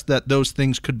suggest that those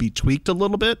things could be tweaked a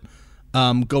little bit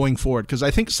going forward? Because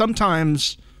I think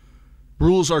sometimes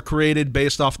rules are created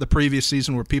based off the previous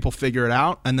season where people figure it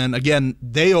out, and then again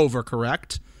they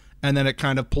overcorrect, and then it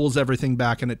kind of pulls everything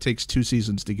back, and it takes 2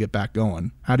 seasons to get back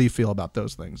going. How do you feel about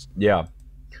those things? Yeah.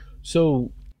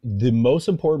 So the most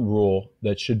important rule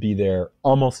that should be there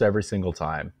almost every single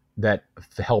time that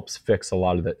helps fix a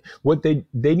lot of it. What they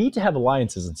need to have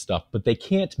alliances and stuff, but they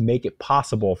can't make it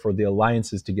possible for the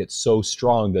alliances to get so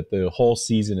strong that the whole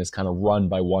season is kind of run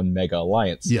by one mega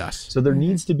alliance. Yes. So there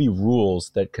needs to be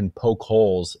rules that can poke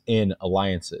holes in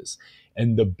alliances.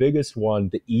 And the biggest one,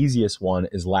 the easiest one,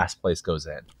 is last place goes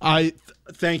in.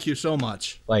 Thank you so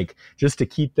much. Just to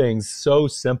keep things so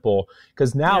simple,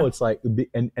 because now it's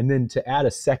and then to add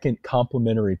a second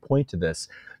complimentary point to this,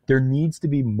 there needs to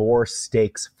be more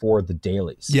stakes for the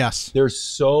dailies. Yes. There's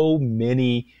so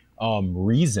many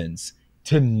reasons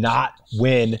to not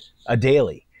win a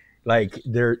daily. Not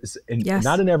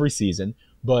in every season,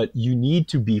 but you need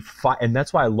to be and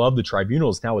that's why I love the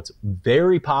tribunals. Now it's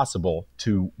very possible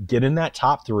to get in that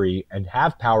top 3 and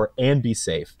have power and be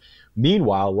safe.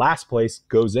 Meanwhile, last place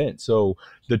goes in. So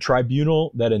the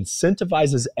tribunal that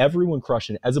incentivizes everyone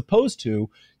crushing, as opposed to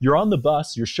you're on the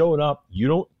bus, you're showing up, you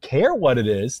don't care what it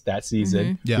is that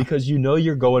season because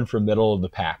you're going for middle of the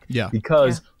pack. Yeah.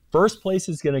 Because first place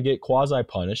is going to get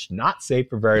quasi-punished, not safe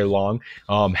for very long,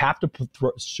 have to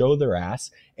show their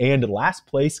ass. And last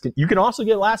place, you can also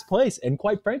get last place. And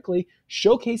quite frankly,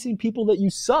 showcasing people that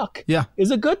you suck is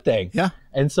a good thing. Yeah.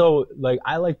 And so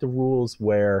I like the rules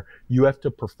where you have to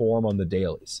perform on the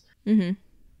dailies.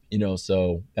 Mm-hmm.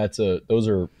 So those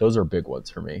are big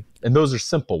ones for me. And those are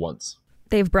simple ones.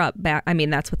 They've brought back,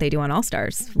 that's what they do on All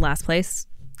Stars. Last place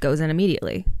goes in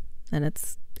immediately. And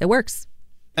it works.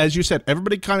 As you said,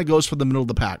 everybody kind of goes for the middle of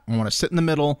the pack. I want to sit in the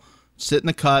middle, sit in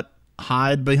the cut,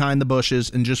 hide behind the bushes,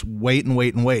 and just wait and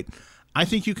wait and wait. I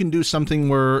think you can do something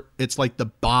where it's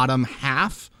the bottom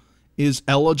half is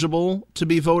eligible to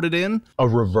be voted in. A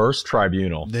reverse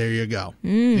tribunal. There you go.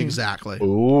 Exactly.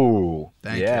 Ooh.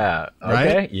 Thank you. Okay.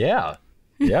 Right? Yeah.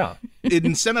 Yeah. It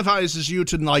incentivizes you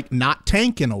to not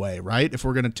tank in a way, right? If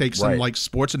we're going to take some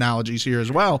sports analogies here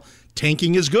as well,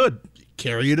 tanking is good.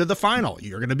 Carry you to the final.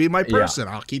 You're going to be my person.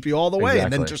 I'll keep you all the way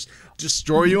and then just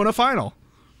destroy you in a final.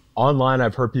 online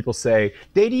I've heard people say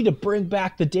they need to bring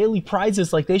back the daily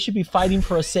prizes, like they should be fighting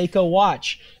for a Seiko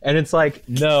watch. And it's like,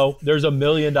 no, there's $1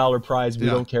 million prize. We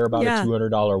don't care about a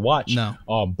 $200 watch. No.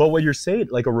 But what you're saying,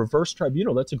 like a reverse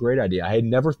tribunal, that's a great idea. I had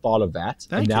never thought of that.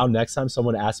 Thank now you. next time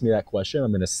someone asks me that question,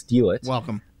 I'm going to steal it.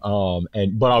 Welcome.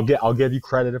 But I'll give you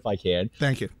credit if I can.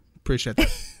 Thank you. Appreciate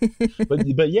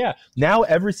that. But yeah, now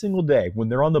every single day when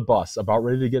they're on the bus about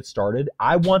ready to get started,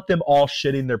 I want them all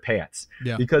shitting their pants.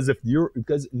 Yeah. Because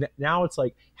now it's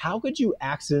like, how could you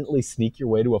accidentally sneak your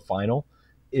way to a final?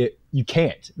 You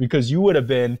can't, because you would have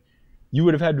had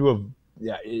to have.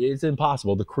 Yeah, it's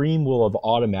impossible. The cream will have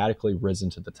automatically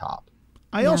risen to the top.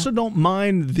 I also don't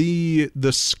mind the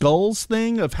skulls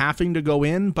thing of having to go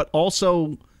in, but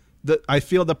also I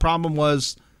feel the problem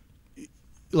was,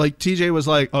 like TJ was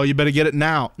like, "Oh, you better get it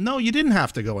now." No, you didn't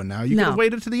have to go in now. You could have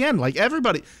waited to the end. Like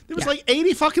everybody, there was like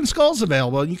 80 fucking skulls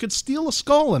available, and you could steal a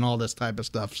skull and all this type of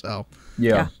stuff. So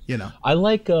yeah. You know, I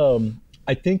like.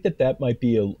 I think that might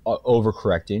be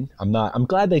overcorrecting. I'm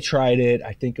glad they tried it.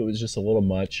 I think it was just a little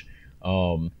much.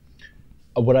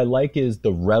 What I like is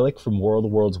the relic from World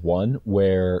of Worlds 1,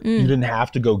 where you didn't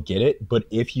have to go get it, but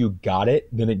if you got it,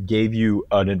 then it gave you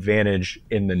an advantage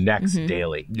in the next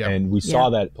daily. Yep. And we saw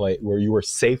that play where you were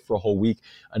safe for a whole week.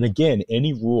 And again,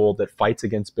 any rule that fights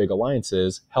against big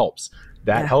alliances helps.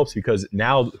 That helps, because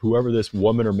now whoever this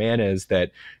woman or man is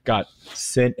that got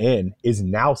sent in is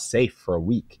now safe for a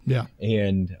week. Yeah.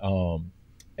 And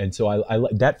so I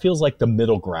that feels like the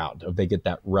middle ground of they get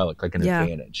that relic, like an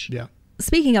advantage. Yeah.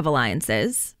 Speaking of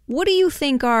alliances, what do you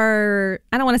think are,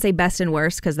 I don't want to say best and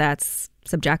worst because that's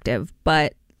subjective,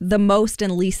 but the most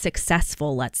and least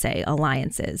successful, let's say,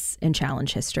 alliances in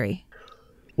Challenge history?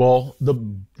 Well,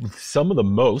 some of the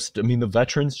most, I mean, the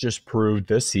veterans just proved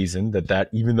this season that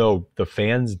even though the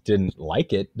fans didn't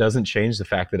like it, doesn't change the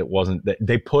fact that it wasn't, that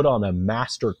they put on a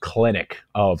master clinic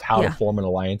of how to form an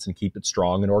alliance and keep it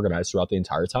strong and organized throughout the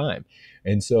entire time.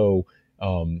 And so,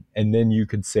 and then you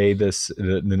could say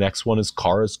the next one is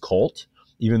Kara's cult,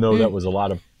 even though that was a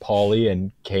lot of Paulie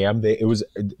and Cam.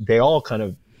 They all kind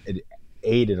of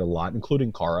aided a lot,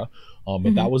 including Kara.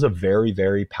 But that was a very,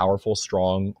 very powerful,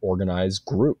 strong, organized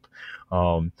group.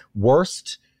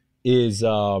 Worst is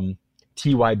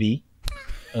TYB.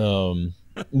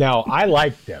 Now, I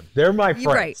like them. They're my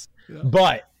friends. Right.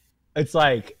 But it's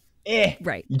like,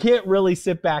 you can't really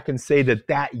sit back and say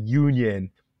that union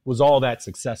was all that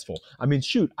successful. I mean,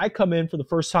 shoot, I come in for the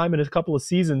first time in a couple of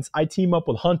seasons. I team up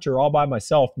with Hunter all by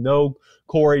myself. No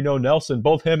Corey, no Nelson.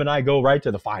 Both him and I go right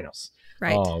to the finals.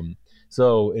 Right.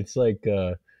 So it's like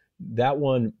that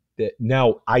one.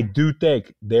 Now, I do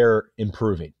think they're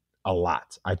improving a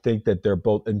lot. I think that they're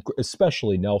both,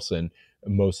 especially Nelson,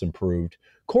 most improved.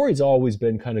 Corey's always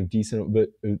been kind of decent, but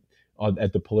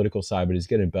at the political side, but he's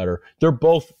getting better. They're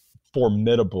both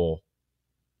formidable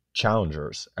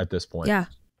challengers at this point. Yeah.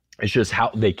 It's just how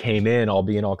they came in all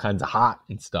being all kinds of hot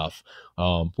and stuff.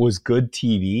 Was good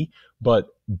TV, but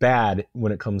bad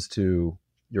when it comes to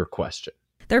your question.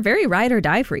 They're very ride or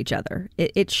die for each other.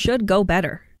 It should go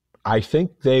better. I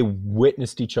think they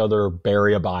witnessed each other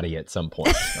bury a body at some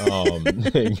point.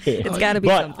 It's got to be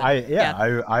something.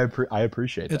 I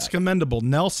appreciate that. It's commendable.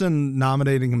 Nelson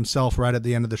nominating himself right at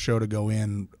the end of the show to go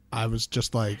in, I was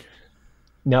just like...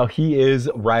 Now, he is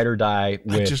ride or die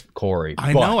with Corey.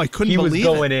 I know, I couldn't believe it. He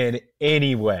was going in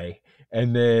anyway.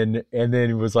 And then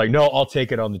he was like, no, I'll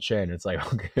take it on the chin. It's like,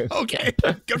 okay. Okay,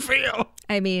 good for you.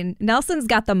 I mean, Nelson's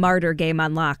got the martyr game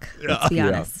on lock. Let's be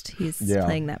honest. He's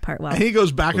playing that part well. And he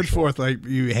goes back and forth. Like,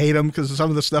 you hate him because of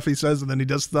some of the stuff he says, and then he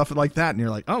does stuff like that. And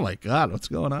you're like, oh my God, what's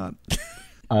going on?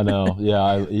 I know.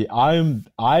 Yeah.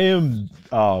 I am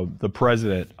the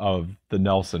president of the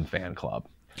Nelson fan club.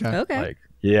 Okay.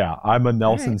 Yeah, I'm a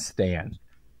Nelson stan.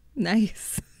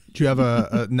 Nice. Do you have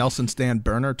a Nelson Stan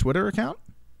burner Twitter account?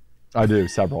 I do,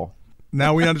 several.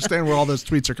 Now we understand where all those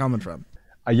tweets are coming from.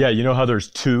 Yeah, you know how there's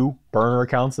 2 burner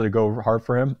accounts that go hard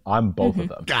for him? I'm both of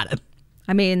them. Got it.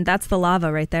 I mean, that's the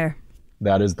lava right there.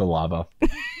 That is the lava.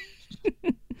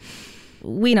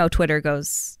 We know Twitter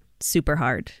goes super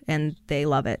hard, and they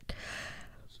love it.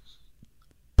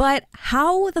 But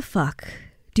how the fuck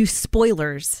do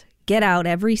spoilers get out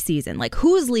every season? Like,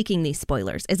 who's leaking these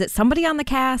spoilers? Is it somebody on the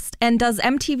cast? And does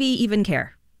MTV even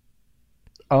care?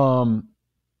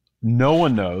 No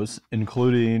one knows,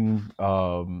 including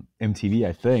MTV,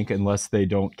 I think, unless they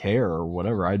don't care or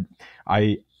whatever.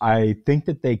 I think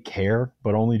that they care,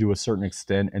 but only to a certain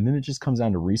extent. And then it just comes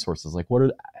down to resources. Like,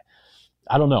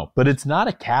 I don't know, but it's not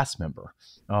a cast member.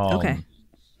 Okay.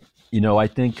 I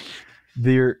think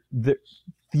the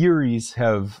theories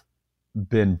have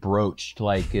been broached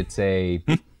like it's a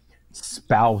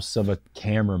spouse of a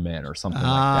cameraman or something like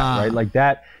that, right? Like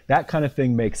that kind of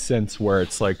thing makes sense, where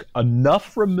it's like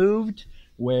enough removed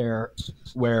where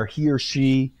he or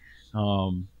she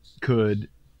could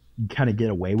kind of get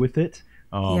away with it,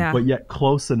 but yet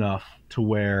close enough to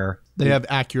where they have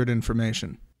accurate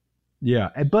information. Yeah,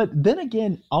 but then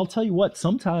again, I'll tell you what,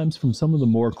 sometimes from some of the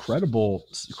more credible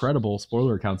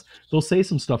spoiler accounts, they'll say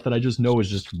some stuff that I just know is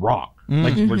just wrong.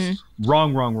 Like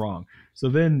wrong. So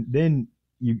then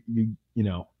you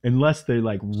know, unless they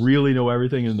like really know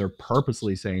everything and they're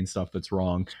purposely saying stuff that's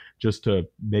wrong just to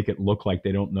make it look like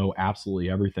they don't know absolutely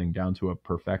everything down to a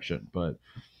perfection. But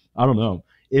I don't know.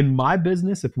 In my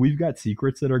business, if we've got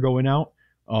secrets that are going out,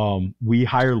 we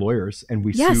hire lawyers and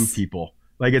we sue people.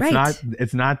 Like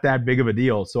it's not that big of a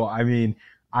deal. So I mean,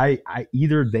 I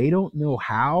either they don't know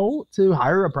how to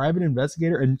hire a private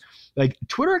investigator, and like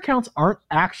Twitter accounts aren't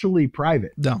actually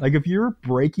private. No. Like if you're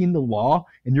breaking the law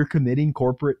and you're committing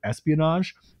corporate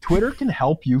espionage, Twitter can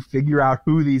help you figure out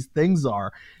who these things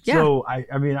are. Yeah. So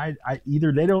I mean I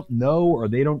either they don't know or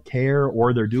they don't care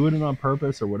or they're doing it on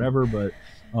purpose or whatever, but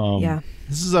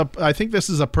I think this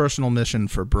is a personal mission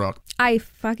for Brooke. I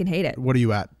fucking hate it. What are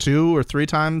you at? 2 or 3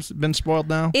 times been spoiled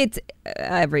now? It's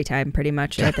every time pretty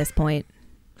much at this point.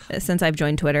 Since I've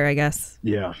joined Twitter, I guess.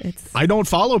 Yeah. I don't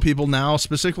follow people now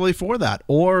specifically for that.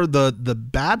 Or the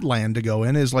bad land to go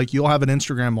in is like you'll have an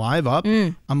Instagram live up.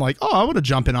 I'm like, oh, I want to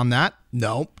jump in on that.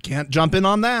 No, can't jump in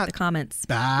on that. The comments.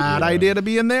 Bad idea to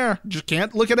be in there. Just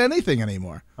can't look at anything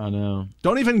anymore. I know.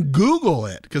 Don't even Google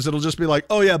it because it'll just be like,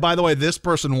 oh, yeah, by the way, this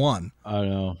person won. I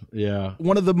know. Yeah.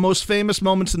 One of the most famous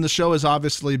moments in the show is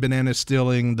obviously Bananas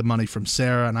stealing the money from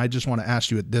Sarah. And I just want to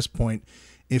ask you at this point,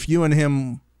 if you and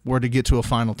him were to get to a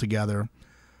final together,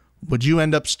 would you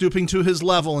end up stooping to his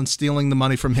level and stealing the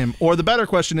money from him? Or the better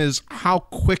question is, how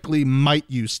quickly might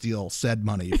you steal said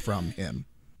money from him?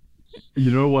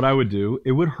 You know what I would do?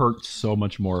 It would hurt so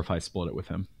much more if I split it with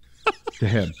him. To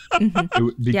him.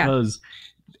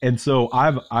 And so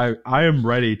I am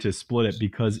ready to split it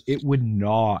because it would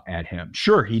gnaw at him.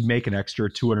 Sure, he'd make an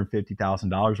extra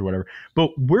 $250,000 or whatever,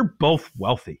 but we're both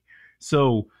wealthy.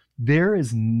 So there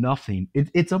is nothing.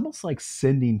 It's almost like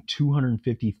sending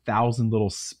 250,000 little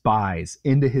spies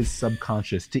into his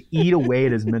subconscious to eat away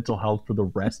at his mental health for the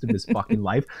rest of his fucking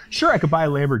life. Sure, I could buy a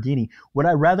Lamborghini. Would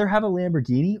I rather have a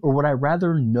Lamborghini or would I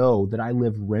rather know that I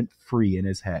live rent-free in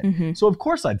his head? So of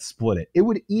course I'd split it. It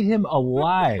would eat him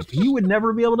alive. He would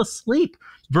never be able to sleep.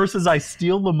 Versus I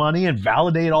steal the money and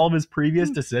validate all of his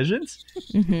previous decisions.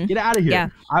 Get out of here. Yeah.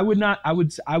 I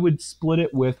would split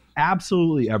it with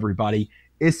absolutely everybody,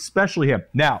 especially him.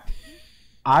 Now,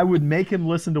 I would make him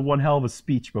listen to one hell of a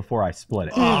speech before I split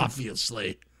it.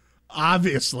 Obviously.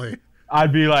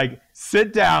 I'd be like,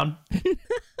 sit down,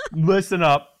 listen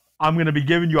up. I'm going to be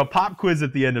giving you a pop quiz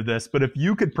at the end of this, but if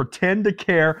you could pretend to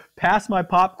care, pass my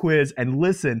pop quiz, and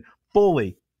listen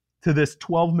fully to this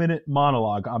 12-minute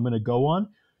monologue I'm going to go on,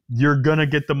 you're going to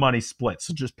get the money split.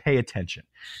 So just pay attention.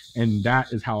 And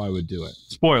that is how I would do it.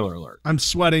 Spoiler alert. I'm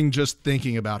sweating just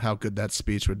thinking about how good that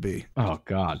speech would be. Oh,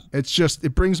 God.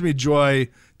 It brings me joy.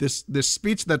 This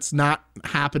speech that's not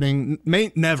happening,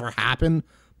 may never happen,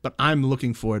 but I'm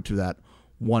looking forward to that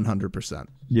 100%.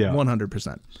 Yeah.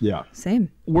 100%. Yeah.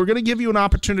 Same. We're going to give you an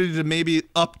opportunity to maybe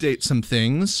update some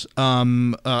things. A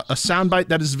soundbite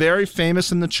that is very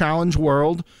famous in the challenge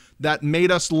world that made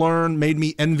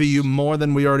me envy you more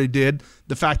than we already did.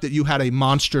 The fact that you had a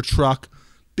monster truck,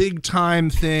 big time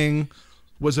thing,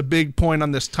 was a big point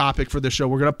on this topic for the show.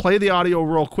 We're going to play the audio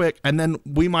real quick, and then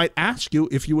we might ask you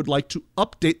if you would like to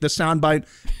update the soundbite,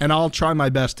 and I'll try my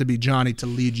best to be Johnny to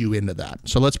lead you into that.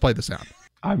 So let's play the sound.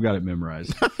 I've got it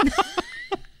memorized.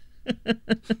 Every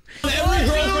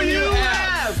girlfriend you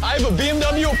have. I have a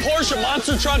BMW, a Porsche, a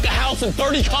monster truck, a house, and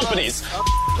 30 companies.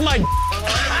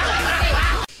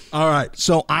 All right,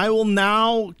 so I will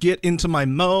now get into my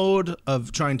mode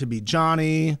of trying to be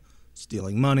Johnny,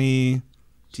 stealing money,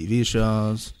 TV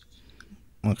shows.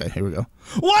 Okay, here we go.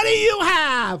 What do you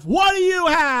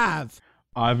have?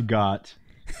 I've got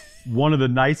one of the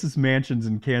nicest mansions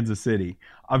in Kansas City.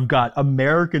 I've got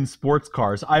American sports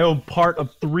cars. I own part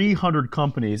of 300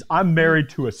 companies. I'm married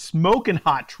to a smoking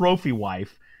hot trophy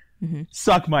wife.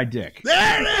 Suck my dick.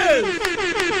 There it is!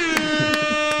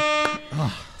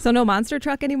 So no monster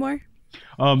truck anymore?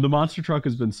 The monster truck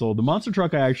has been sold. The monster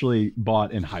truck I actually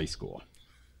bought in high school.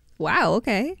 Wow,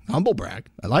 okay. Humble brag.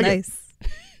 I like it. Nice.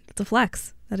 It's a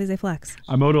flex. That is a flex.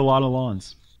 I mowed a lot of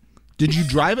lawns. Did you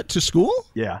drive it to school?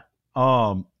 Yeah.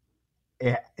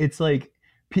 It's like,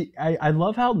 I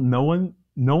love how no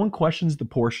one questions the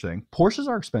Porsche thing. Porsches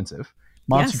are expensive.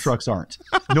 Monster trucks aren't.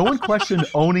 No one questioned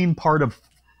owning part of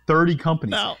 30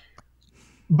 companies. No.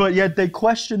 But yet they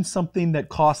question something that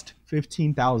cost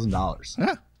 $15,000.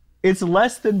 Yeah. It's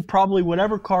less than probably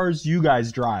whatever cars you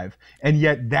guys drive, and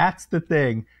yet that's the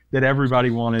thing that everybody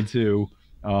wanted to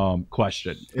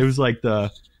question. It was like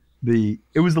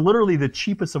it was literally the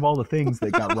cheapest of all the things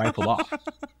that got rifled off.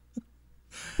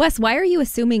 Wes, why are you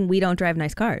assuming we don't drive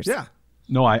nice cars? Yeah.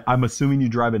 No, I'm assuming you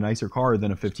drive a nicer car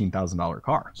than a $15,000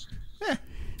 car.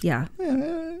 Yeah.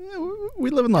 We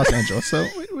live in Los Angeles, so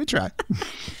we try.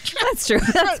 That's true.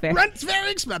 That's fair. Rent's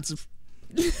very expensive.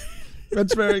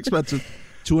 Rent's very expensive.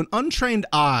 To an untrained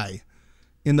eye,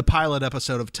 in the pilot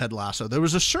episode of Ted Lasso, there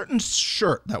was a certain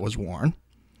shirt that was worn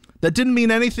that didn't mean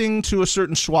anything to a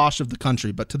certain swash of the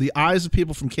country, but to the eyes of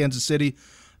people from Kansas City,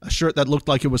 a shirt that looked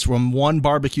like it was from one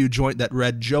barbecue joint that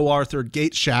read Joe Arthur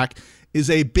Gate Shack is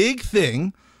a big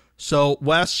thing. So,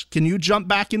 Wes, can you jump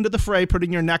back into the fray,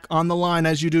 putting your neck on the line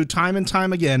as you do time and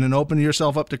time again, and open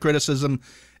yourself up to criticism,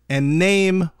 and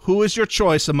name who is your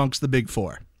choice amongst the big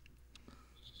four?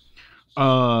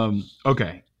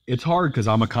 Okay. It's hard because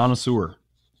I'm a connoisseur,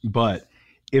 but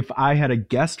if I had a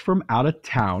guest from out of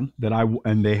town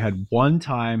and they had one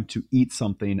time to eat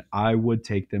something, I would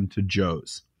take them to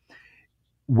Joe's.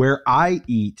 Where I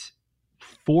eat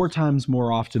 4 times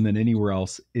more often than anywhere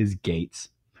else is Gates.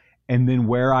 And then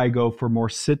where I go for more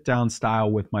sit-down style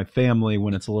with my family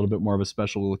when it's a little bit more of a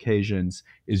special occasions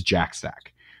is Jack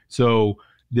Stack. So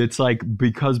it's like,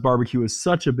 because barbecue is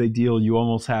such a big deal, you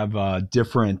almost have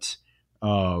different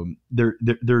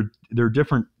they're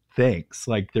different things.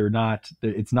 Like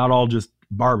it's not all just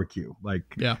barbecue. Like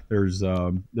there's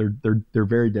they're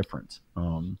very different.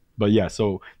 But yeah,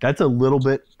 so that's a little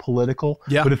bit political.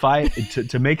 Yeah. But if I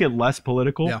to make it less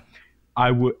political,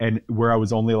 I would, and where I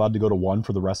was only allowed to go to one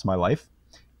for the rest of my life,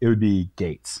 it would be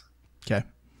Gates. Okay.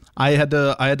 I had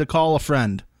to call a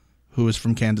friend who was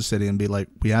from Kansas City and be like,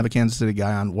 we have a Kansas City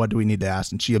guy on. What do we need to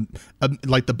ask? And she,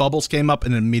 like, the bubbles came up,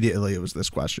 and immediately it was this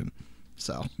question.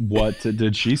 So what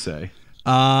did she say?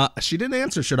 She didn't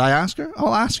answer. Should I ask her?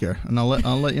 I'll ask her, and I'll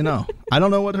let you know. I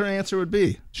don't know what her answer would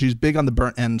be. She's big on the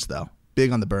burnt ends, though.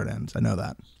 Big on the burnt ends. I know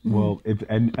that. Well,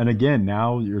 and again,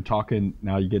 now you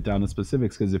get down to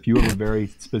specifics, because if you have a very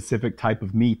specific type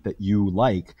of meat that you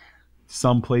like,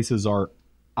 some places are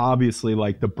obviously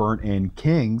like the burnt end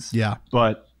kings. Yeah.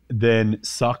 But then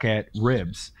suck at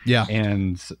ribs. Yeah.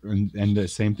 And the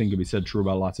same thing can be said true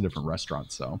about lots of different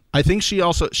restaurants. So I think she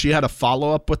had a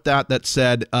follow-up with that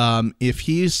said, if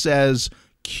he says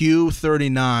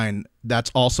Q39,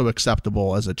 that's also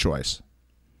acceptable as a choice.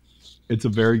 It's a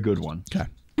very good one. Okay.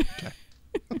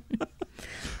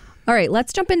 All right,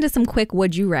 let's jump into some quick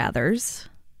would you rathers.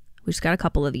 We just got a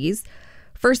couple of these.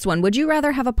 First one, would you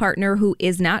rather have a partner who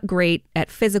is not great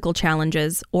at physical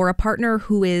challenges or a partner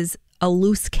who is a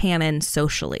loose cannon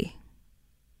socially?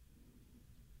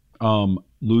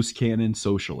 Loose cannon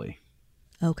socially.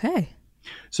 Okay.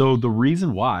 So the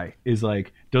reason why is,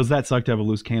 like, does that suck to have a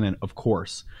loose cannon? Of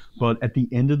course. But at the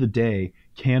end of the day,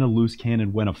 can a loose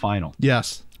cannon win a final?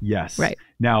 Yes. Yes. Right.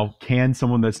 Now, can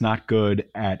someone that's not good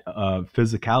at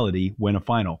physicality win a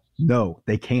final? No,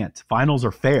 they can't. Finals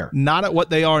are fair. Not at what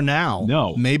they are now.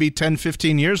 No. Maybe 10,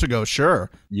 15 years ago,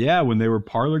 sure. Yeah, when they were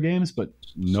parlor games, but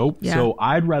nope. Yeah. So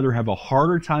I'd rather have a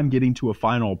harder time getting to a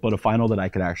final, but a final that I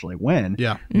could actually win,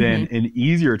 than an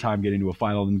easier time getting to a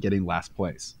final than getting last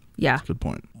place. Yeah. Good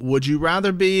point. Would you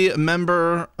rather be a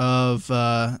member of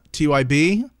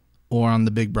TYB or on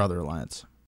the Big Brother Alliance?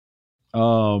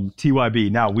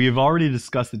 TYB. Now, we have already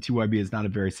discussed that TYB is not a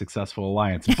very successful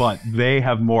alliance, but they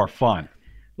have more fun.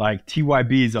 Like,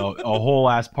 TYB is a whole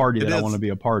ass party that I want to be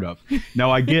a part of.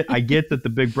 Now, I get that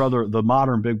the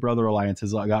modern Big Brother Alliance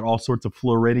has got all sorts of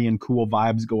Floridian cool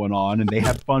vibes going on, and they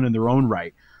have fun in their own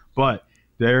right. But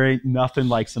there ain't nothing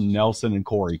like some Nelson and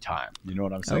Corey time. You know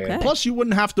what I'm saying? Okay. Plus, you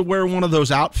wouldn't have to wear one of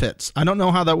those outfits. I don't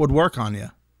know how that would work on you.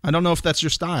 I don't know if that's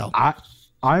your style.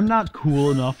 I'm not cool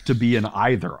enough to be in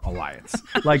either alliance.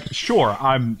 Like, sure,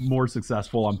 I'm more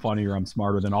successful, I'm funnier, I'm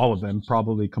smarter than all of them,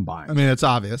 probably combined. I mean, it's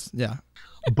obvious. Yeah.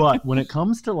 But when it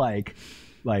comes to like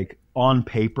on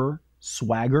paper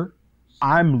swagger,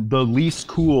 I'm the least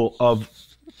cool of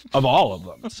all of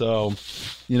them. So,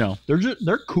 you know,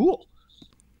 they're cool.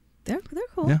 They're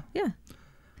cool. Yeah.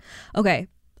 Okay.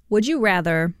 Would you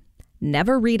rather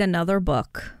never read another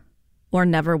book or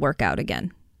never work out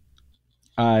again?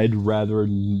 I'd rather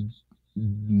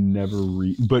never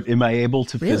read. But am I able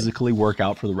to physically work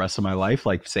out for the rest of my life,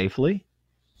 like safely?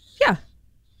 Yeah.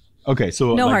 Okay,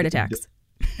 so no like, heart attacks.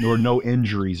 Or no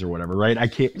injuries or whatever, right? I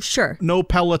can't. Sure. No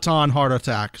Peloton heart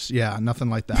attacks. Yeah, nothing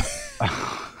like that.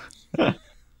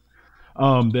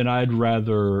 Then I'd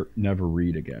rather never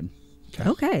read again.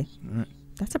 Okay. All right.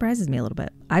 That surprises me a little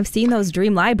bit. I've seen those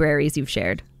dream libraries you've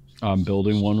shared. I'm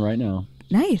building one right now.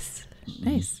 Nice.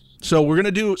 So we're going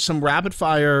to do some rapid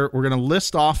fire. We're going to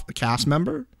list off a cast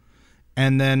member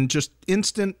and then just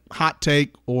instant hot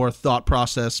take or thought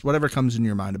process, whatever comes in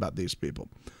your mind about these people.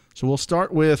 So we'll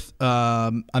start with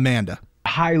Amanda.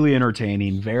 Highly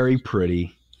entertaining, very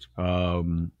pretty,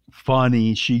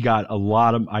 funny. She got a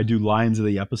lot of, I do lines of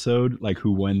the episode, like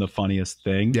who win the funniest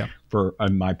thing for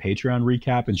my Patreon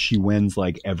recap, and she wins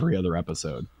like every other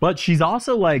episode. But she's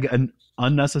also like an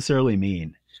unnecessarily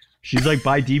mean. She's like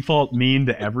by default mean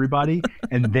to everybody,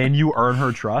 and then you earn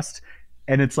her trust.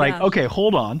 And it's like, okay,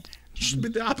 hold on. It should be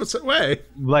the opposite way.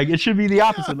 Like it should be the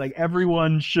opposite. Like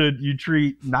everyone should you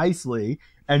treat nicely,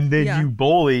 and then you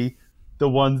bully the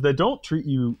ones that don't treat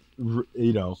you,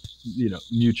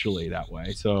 mutually that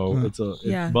way. So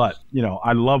but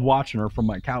I love watching her from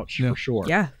my couch for sure.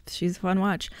 Yeah, she's a fun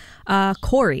watch.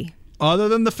 Corey. Other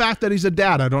than the fact that he's a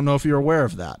dad, I don't know if you're aware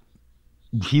of that.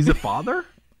 He's a father?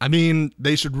 I mean,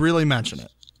 they should really mention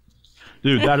it.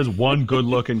 Dude, that is one good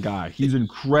looking guy. He's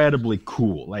incredibly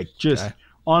cool. Like just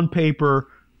on paper,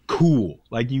 cool.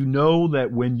 Like that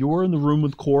when you're in the room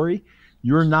with Corey,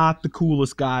 you're not the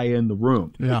coolest guy in the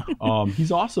room. Yeah.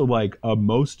 He's also like a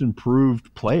most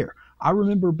improved player. I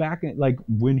remember back in like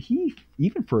when he,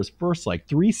 even for his first like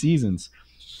 3 seasons,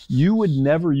 you would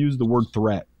never use the word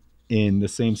threat in the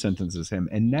same sentence as him.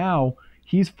 And now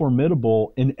he's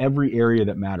formidable in every area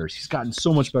that matters. He's gotten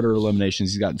so much better at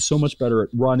eliminations. He's gotten so much better at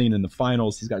running in the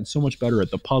finals. He's gotten so much better at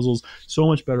the puzzles, so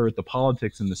much better at the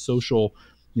politics and the social,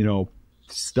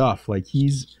 stuff. Like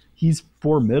he's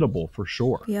formidable for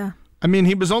sure. Yeah. I mean,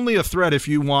 he was only a threat if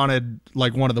you wanted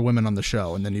like one of the women on the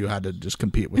show, and then you had to just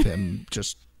compete with him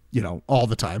just, all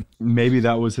the time. Maybe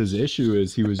that was his issue,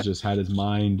 is he was just had his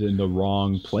mind in the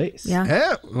wrong place.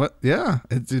 Yeah.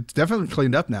 It's definitely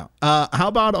cleaned up now. How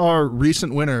about our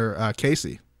recent winner,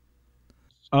 Casey?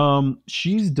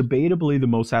 She's debatably the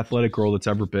most athletic girl that's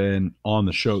ever been on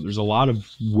the show. There's a lot of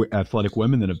athletic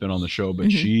women that have been on the show, but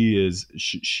she is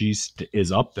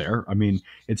up there. I mean,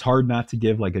 it's hard not to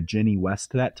give like a Jenny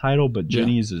West that title, but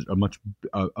Jenny is a much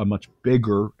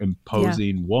bigger,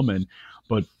 imposing woman.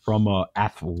 But from a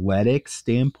athletic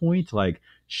standpoint, like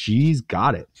she's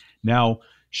got it. Now,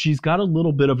 she's got a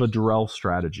little bit of a Darrell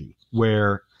strategy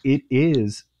where it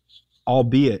is,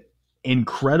 albeit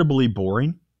incredibly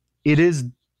boring, it is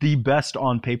the best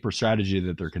on paper strategy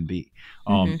that there can be.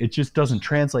 It just doesn't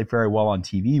translate very well on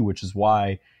TV, which is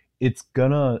why it's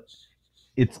gonna,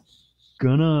 if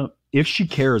she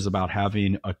cares about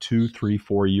having a 2, 3,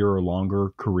 4 year or longer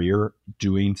career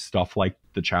doing stuff like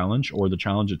the challenge or the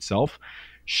challenge itself,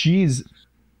 she's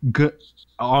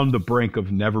on the brink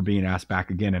of never being asked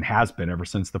back again, and has been ever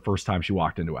since the first time she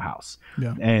walked into a house.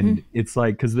 Yeah. And it's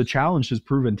like, because the challenge has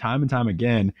proven time and time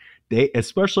again, they,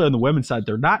 especially on the women's side,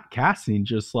 they're not casting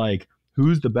just like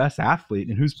who's the best athlete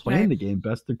and who's playing the game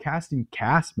best. They're casting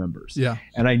cast members. Yeah.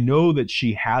 And I know that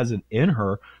she has it in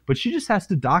her, but she just has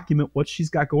to document what she's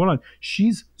got going on.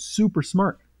 She's super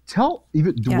smart.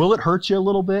 Will it hurt you a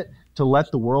little bit to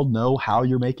let the world know how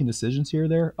you're making decisions here or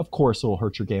there? Of course it'll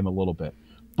hurt your game a little bit,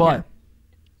 but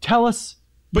tell us.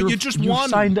 But you just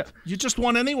won. You just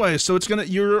won anyway, so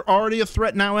you're already a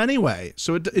threat now anyway.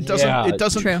 So it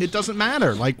doesn't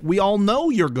matter. Like, we all know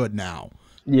you're good now.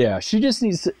 Yeah, she just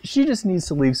needs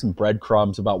to leave some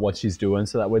breadcrumbs about what she's doing,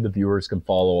 so that way the viewers can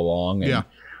follow along.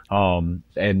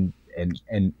 And,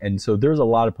 and so there's a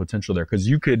lot of potential there, because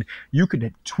you could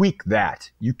tweak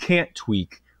that. You can't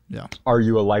tweak. Yeah. Are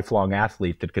you a lifelong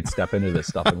athlete that could step into this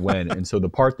stuff and win? And so the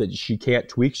part that she can't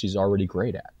tweak, she's already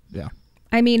great at. Yeah.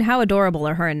 I mean, how adorable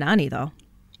are her and Nani, though?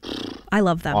 I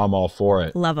love them. I'm all for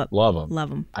it. Love it. Love them. Love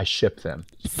them. I ship them.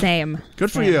 Same.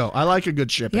 Good for you. I like a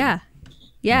good shipping. Yeah.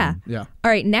 Yeah. Yeah.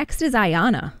 All right. Next is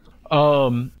Ayanna.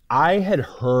 I had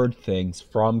heard things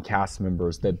from cast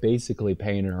members that basically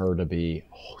painted her to be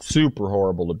super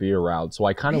horrible to be around. So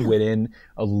I kind of went in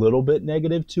a little bit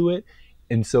negative to it.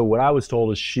 And so what I was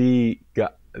told is she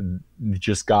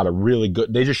just got a really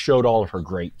good, they just showed all of her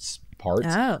great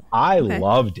parts. I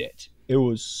loved it. It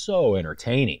was so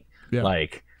entertaining. Yeah.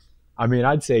 Like, I mean,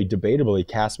 I'd say debatably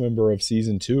cast member of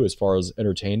season 2 as far as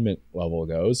entertainment level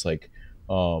goes. Like,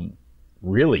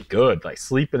 really good. Like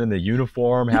sleeping in the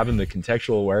uniform, having the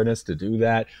contextual awareness to do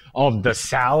that. The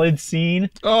salad scene.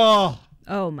 Oh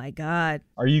my God.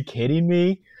 Are you kidding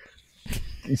me?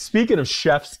 Speaking of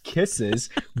chef's kisses,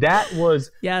 that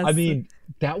was, I mean,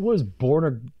 that was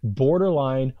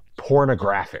borderline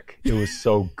pornographic. It was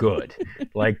so good.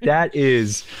 Like that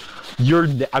is, you're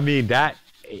not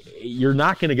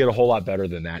going to get a whole lot better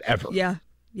than that ever. Yeah.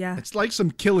 Yeah. It's like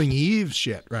some Killing Eve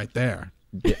shit right there.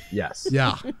 Yes.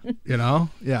 Yeah.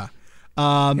 Yeah.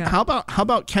 How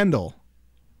about Kendall?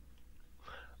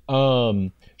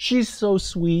 She's so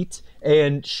sweet,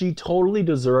 and she totally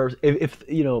deserves. If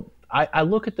I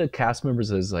look at the cast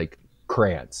members as like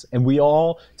crayons, and we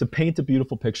all, to paint a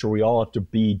beautiful picture, we all have to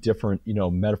be different,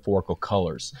 metaphorical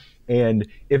colors. And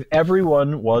if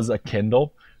everyone was a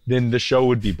Kendall, then the show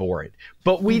would be boring.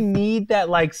 But we need that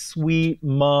like sweet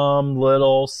mom,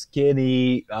 little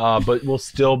skinny, but will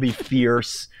still be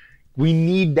fierce. We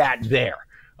need that there.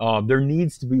 There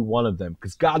needs to be one of them,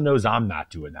 because God knows I'm not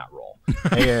doing that role.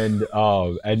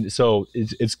 And so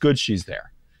it's good she's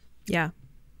there. Yeah.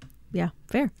 Yeah.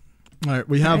 Fair. All right,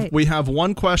 we have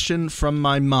one question from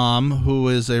my mom, who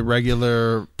is a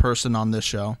regular person on this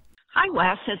show. Hi,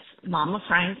 Wes. It's Mama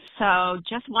Frank. So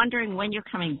just wondering when you're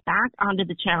coming back onto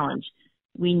the challenge.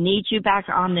 We need you back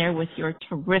on there with your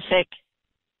terrific,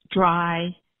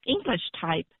 dry, English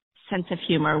type sense of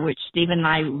humor, which Stephen and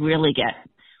I really get.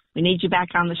 We need you back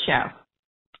on the show.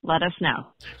 Let us know.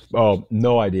 Oh,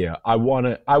 no idea. I want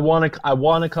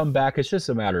to come back. It's just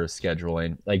a matter of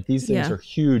scheduling. Like, these things are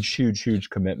huge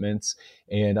commitments,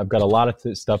 and I've got a lot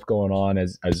of stuff going on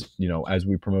as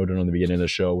we promoted on the beginning of the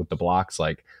show with the blocks.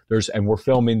 Like, and we're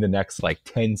filming the next like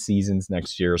 10 seasons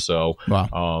next year. So,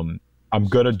 wow. I'm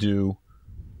gonna do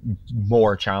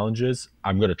more challenges.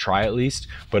 I'm gonna try at least,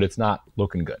 but it's not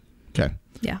looking good. Okay.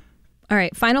 Yeah. All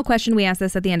right. Final question. We ask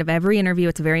this at the end of every interview.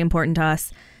 It's very important to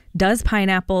us. Does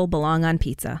pineapple belong on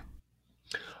pizza?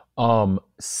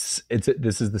 This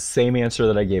is the same answer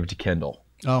that I gave to Kendall.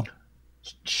 Oh.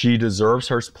 She deserves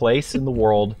her place in the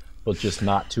world, but just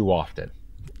not too often.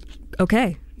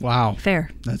 Okay. Wow. Fair.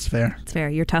 That's fair. It's fair.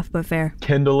 You're tough, but fair.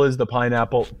 Kendall is the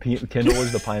pineapple. Kendall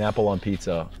is the pineapple on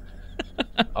pizza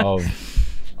of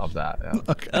that. Yeah.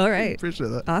 Okay. All right. Appreciate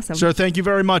that. Awesome. Sir, thank you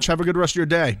very much. Have a good rest of your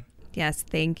day. Yes.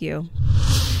 Thank you.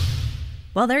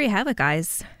 Well, there you have it,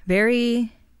 guys.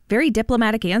 Very, very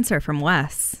diplomatic answer from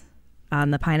Wes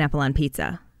on the pineapple on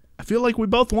pizza. I feel like we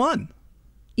both won.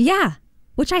 Yeah,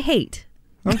 which I hate.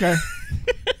 Okay.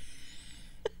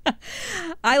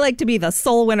 I like to be the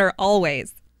sole winner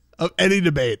always. Of any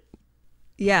debate.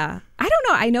 Yeah. I don't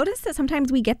know. I noticed that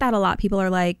sometimes we get that a lot. People are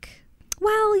like,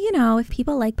 well, if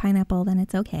people like pineapple, then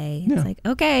it's okay. Yeah. It's like,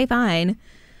 okay, fine.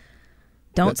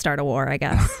 Don't start a war, I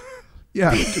guess.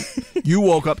 Yeah. You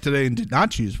woke up today and did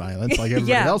not choose violence like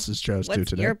everybody else has chose to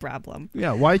today. What's your problem?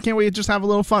 Yeah. Why can't we just have a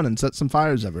little fun and set some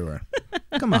fires everywhere?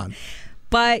 Come on.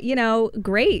 But,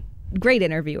 great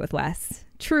interview with Wes.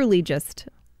 Truly just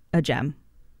a gem.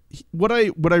 What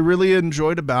I really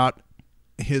enjoyed about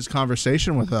his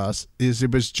conversation with us is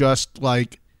it was just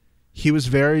like he was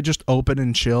very just open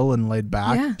and chill and laid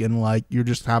back and like you're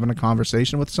just having a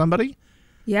conversation with somebody.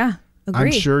 Yeah. Agreed.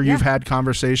 I'm sure you've had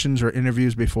conversations or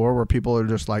interviews before where people are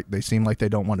just like, they seem like they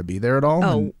don't want to be there at all.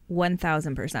 Oh,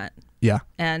 1,000%. Yeah.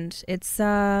 And it's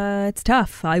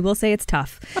tough. I will say it's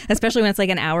tough, especially when it's like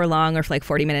an hour long or like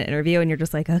 40-minute interview and you're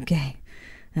just like, okay,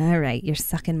 all right, you're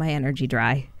sucking my energy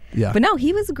dry. Yeah. But no,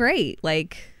 he was great.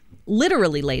 Like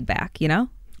literally laid back,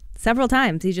 several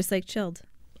times. He just like chilled.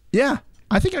 Yeah.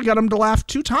 I think I got him to laugh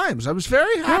 2 times. I was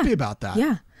very happy about that.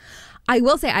 Yeah. I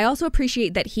will say, I also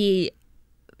appreciate that he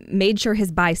made sure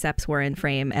his biceps were in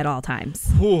frame at all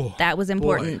times. Ooh, that was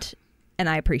important, and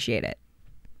I appreciate it.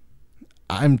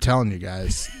 I'm telling you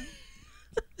guys,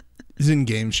 he's in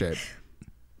game shape.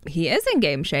 He is in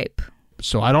game shape.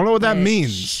 So I don't know what that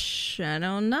means. I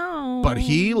don't know. But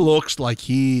he looks like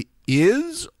he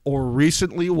is or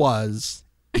recently was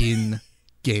in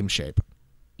game shape.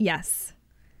 Yes.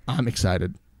 I'm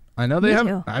excited. I know they Me have.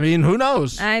 too. I mean, who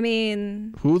knows? I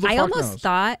mean, who the fuck I almost knows?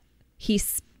 thought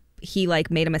he like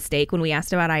made a mistake when we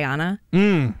asked about Ayanna.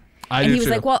 And he was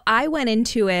like, well, I went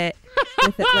into it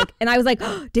with it like, and I was like,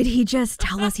 oh, did he just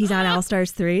tell us he's on All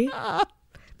Stars 3?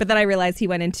 But then I realized he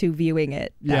went into viewing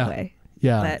it that way.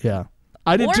 Yeah, yeah.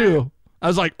 I did too. I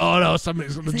was like, oh no,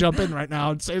 somebody's going to jump in right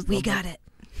now and say something. We got it.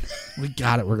 We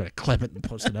got it. We're going to clip it and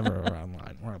post it everywhere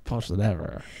online. We're going to post it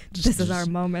everywhere. This is our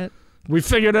moment. We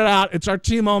figured it out. It's our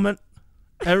T moment.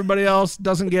 Everybody else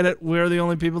doesn't get it. We're the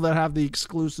only people that have the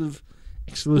exclusive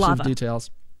Lava. details.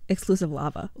 Exclusive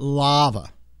lava. Lava.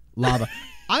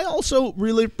 I also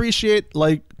really appreciate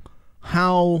like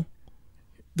how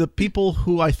the people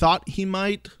who I thought he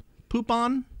might poop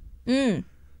on,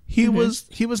 he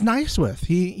was nice with.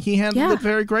 He handled it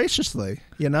very graciously,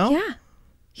 Yeah.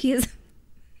 He is.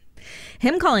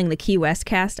 Him calling the Key West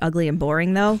cast ugly and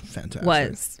boring though fantastic.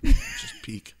 Was just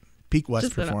peak West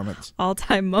just performance.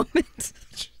 All-time moment.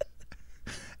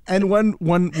 And when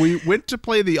we went to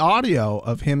play the audio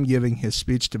of him giving his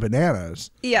speech to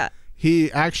Bananas, Yeah.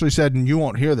 he actually said, and you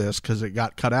won't hear this because it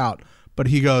got cut out, but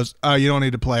he goes, "Oh, you don't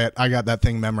need to play it. I got that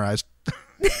thing memorized.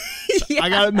 Yeah. I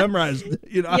got it memorized.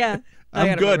 You know, Yeah, I I'm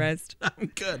got it good. memorized.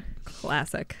 I'm good."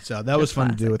 Classic. So that was fun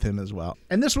to do with him as well.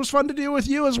 And this was fun to do with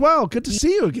you as well. Good to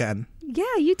see you again.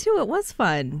 Yeah, you too. It was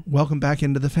fun. Welcome back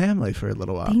into the family for a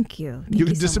little while. Thank you. Thank You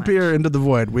can so disappear much. into the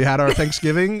void. We had our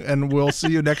Thanksgiving, and we'll see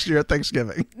you next year at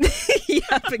Thanksgiving.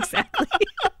 Yep, exactly.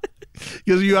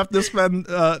 Because you have to spend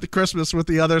the Christmas with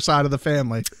the other side of the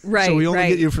family. Right, So we only right.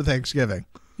 get you for Thanksgiving.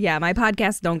 Yeah, my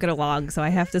podcasts don't get along, so I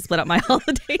have to split up my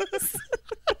holidays.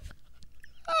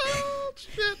 Oh,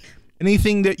 shit.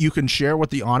 Anything that you can share with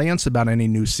the audience about any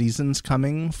new seasons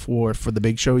coming for the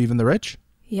Big Show, Even the Rich?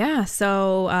 Yeah,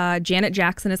 so Janet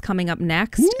Jackson is coming up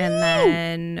next, and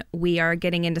then we are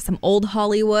getting into some old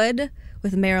Hollywood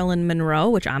with Marilyn Monroe,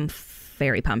 which I'm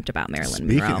very pumped about Marilyn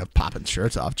Speaking Monroe. of popping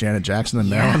shirts off, Janet Jackson and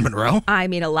Marilyn Monroe. I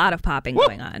mean, a lot of popping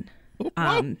going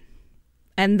on.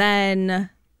 And then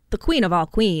the queen of all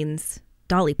queens,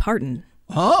 Dolly Parton,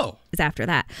 Oh. is after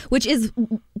that, which is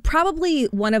probably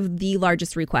one of the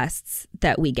largest requests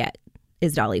that we get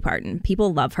is Dolly Parton.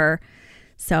 People love her.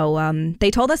 So they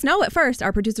told us no at first.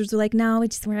 Our producers were like, no,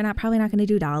 we're probably not going to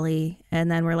do Dolly. And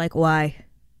then we're like, why?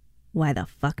 Why the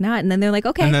fuck not? And then they're like,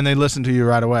 okay. And then they listened to you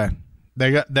right away.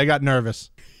 They got nervous.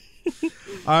 All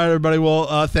right, everybody.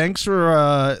 Well, thanks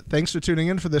for tuning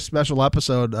in for this special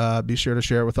episode. Be sure to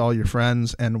share it with all your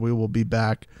friends, and we will be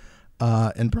back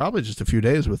in probably just a few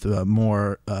days with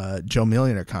more Joe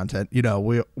Millionaire content. You know,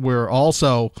 we're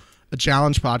also a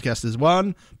challenge podcast is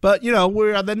one, but you know,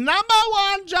 we're the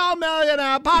 #1 Joe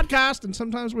Millionaire podcast, and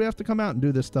sometimes we have to come out and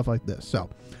do this stuff like this. So,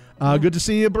 good to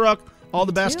see you, Brooke. All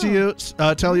the best to you.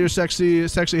 Tell your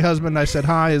sexy husband I said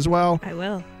hi as well. I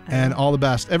will. And all the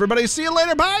best. Everybody, see you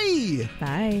later. Bye.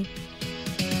 Bye.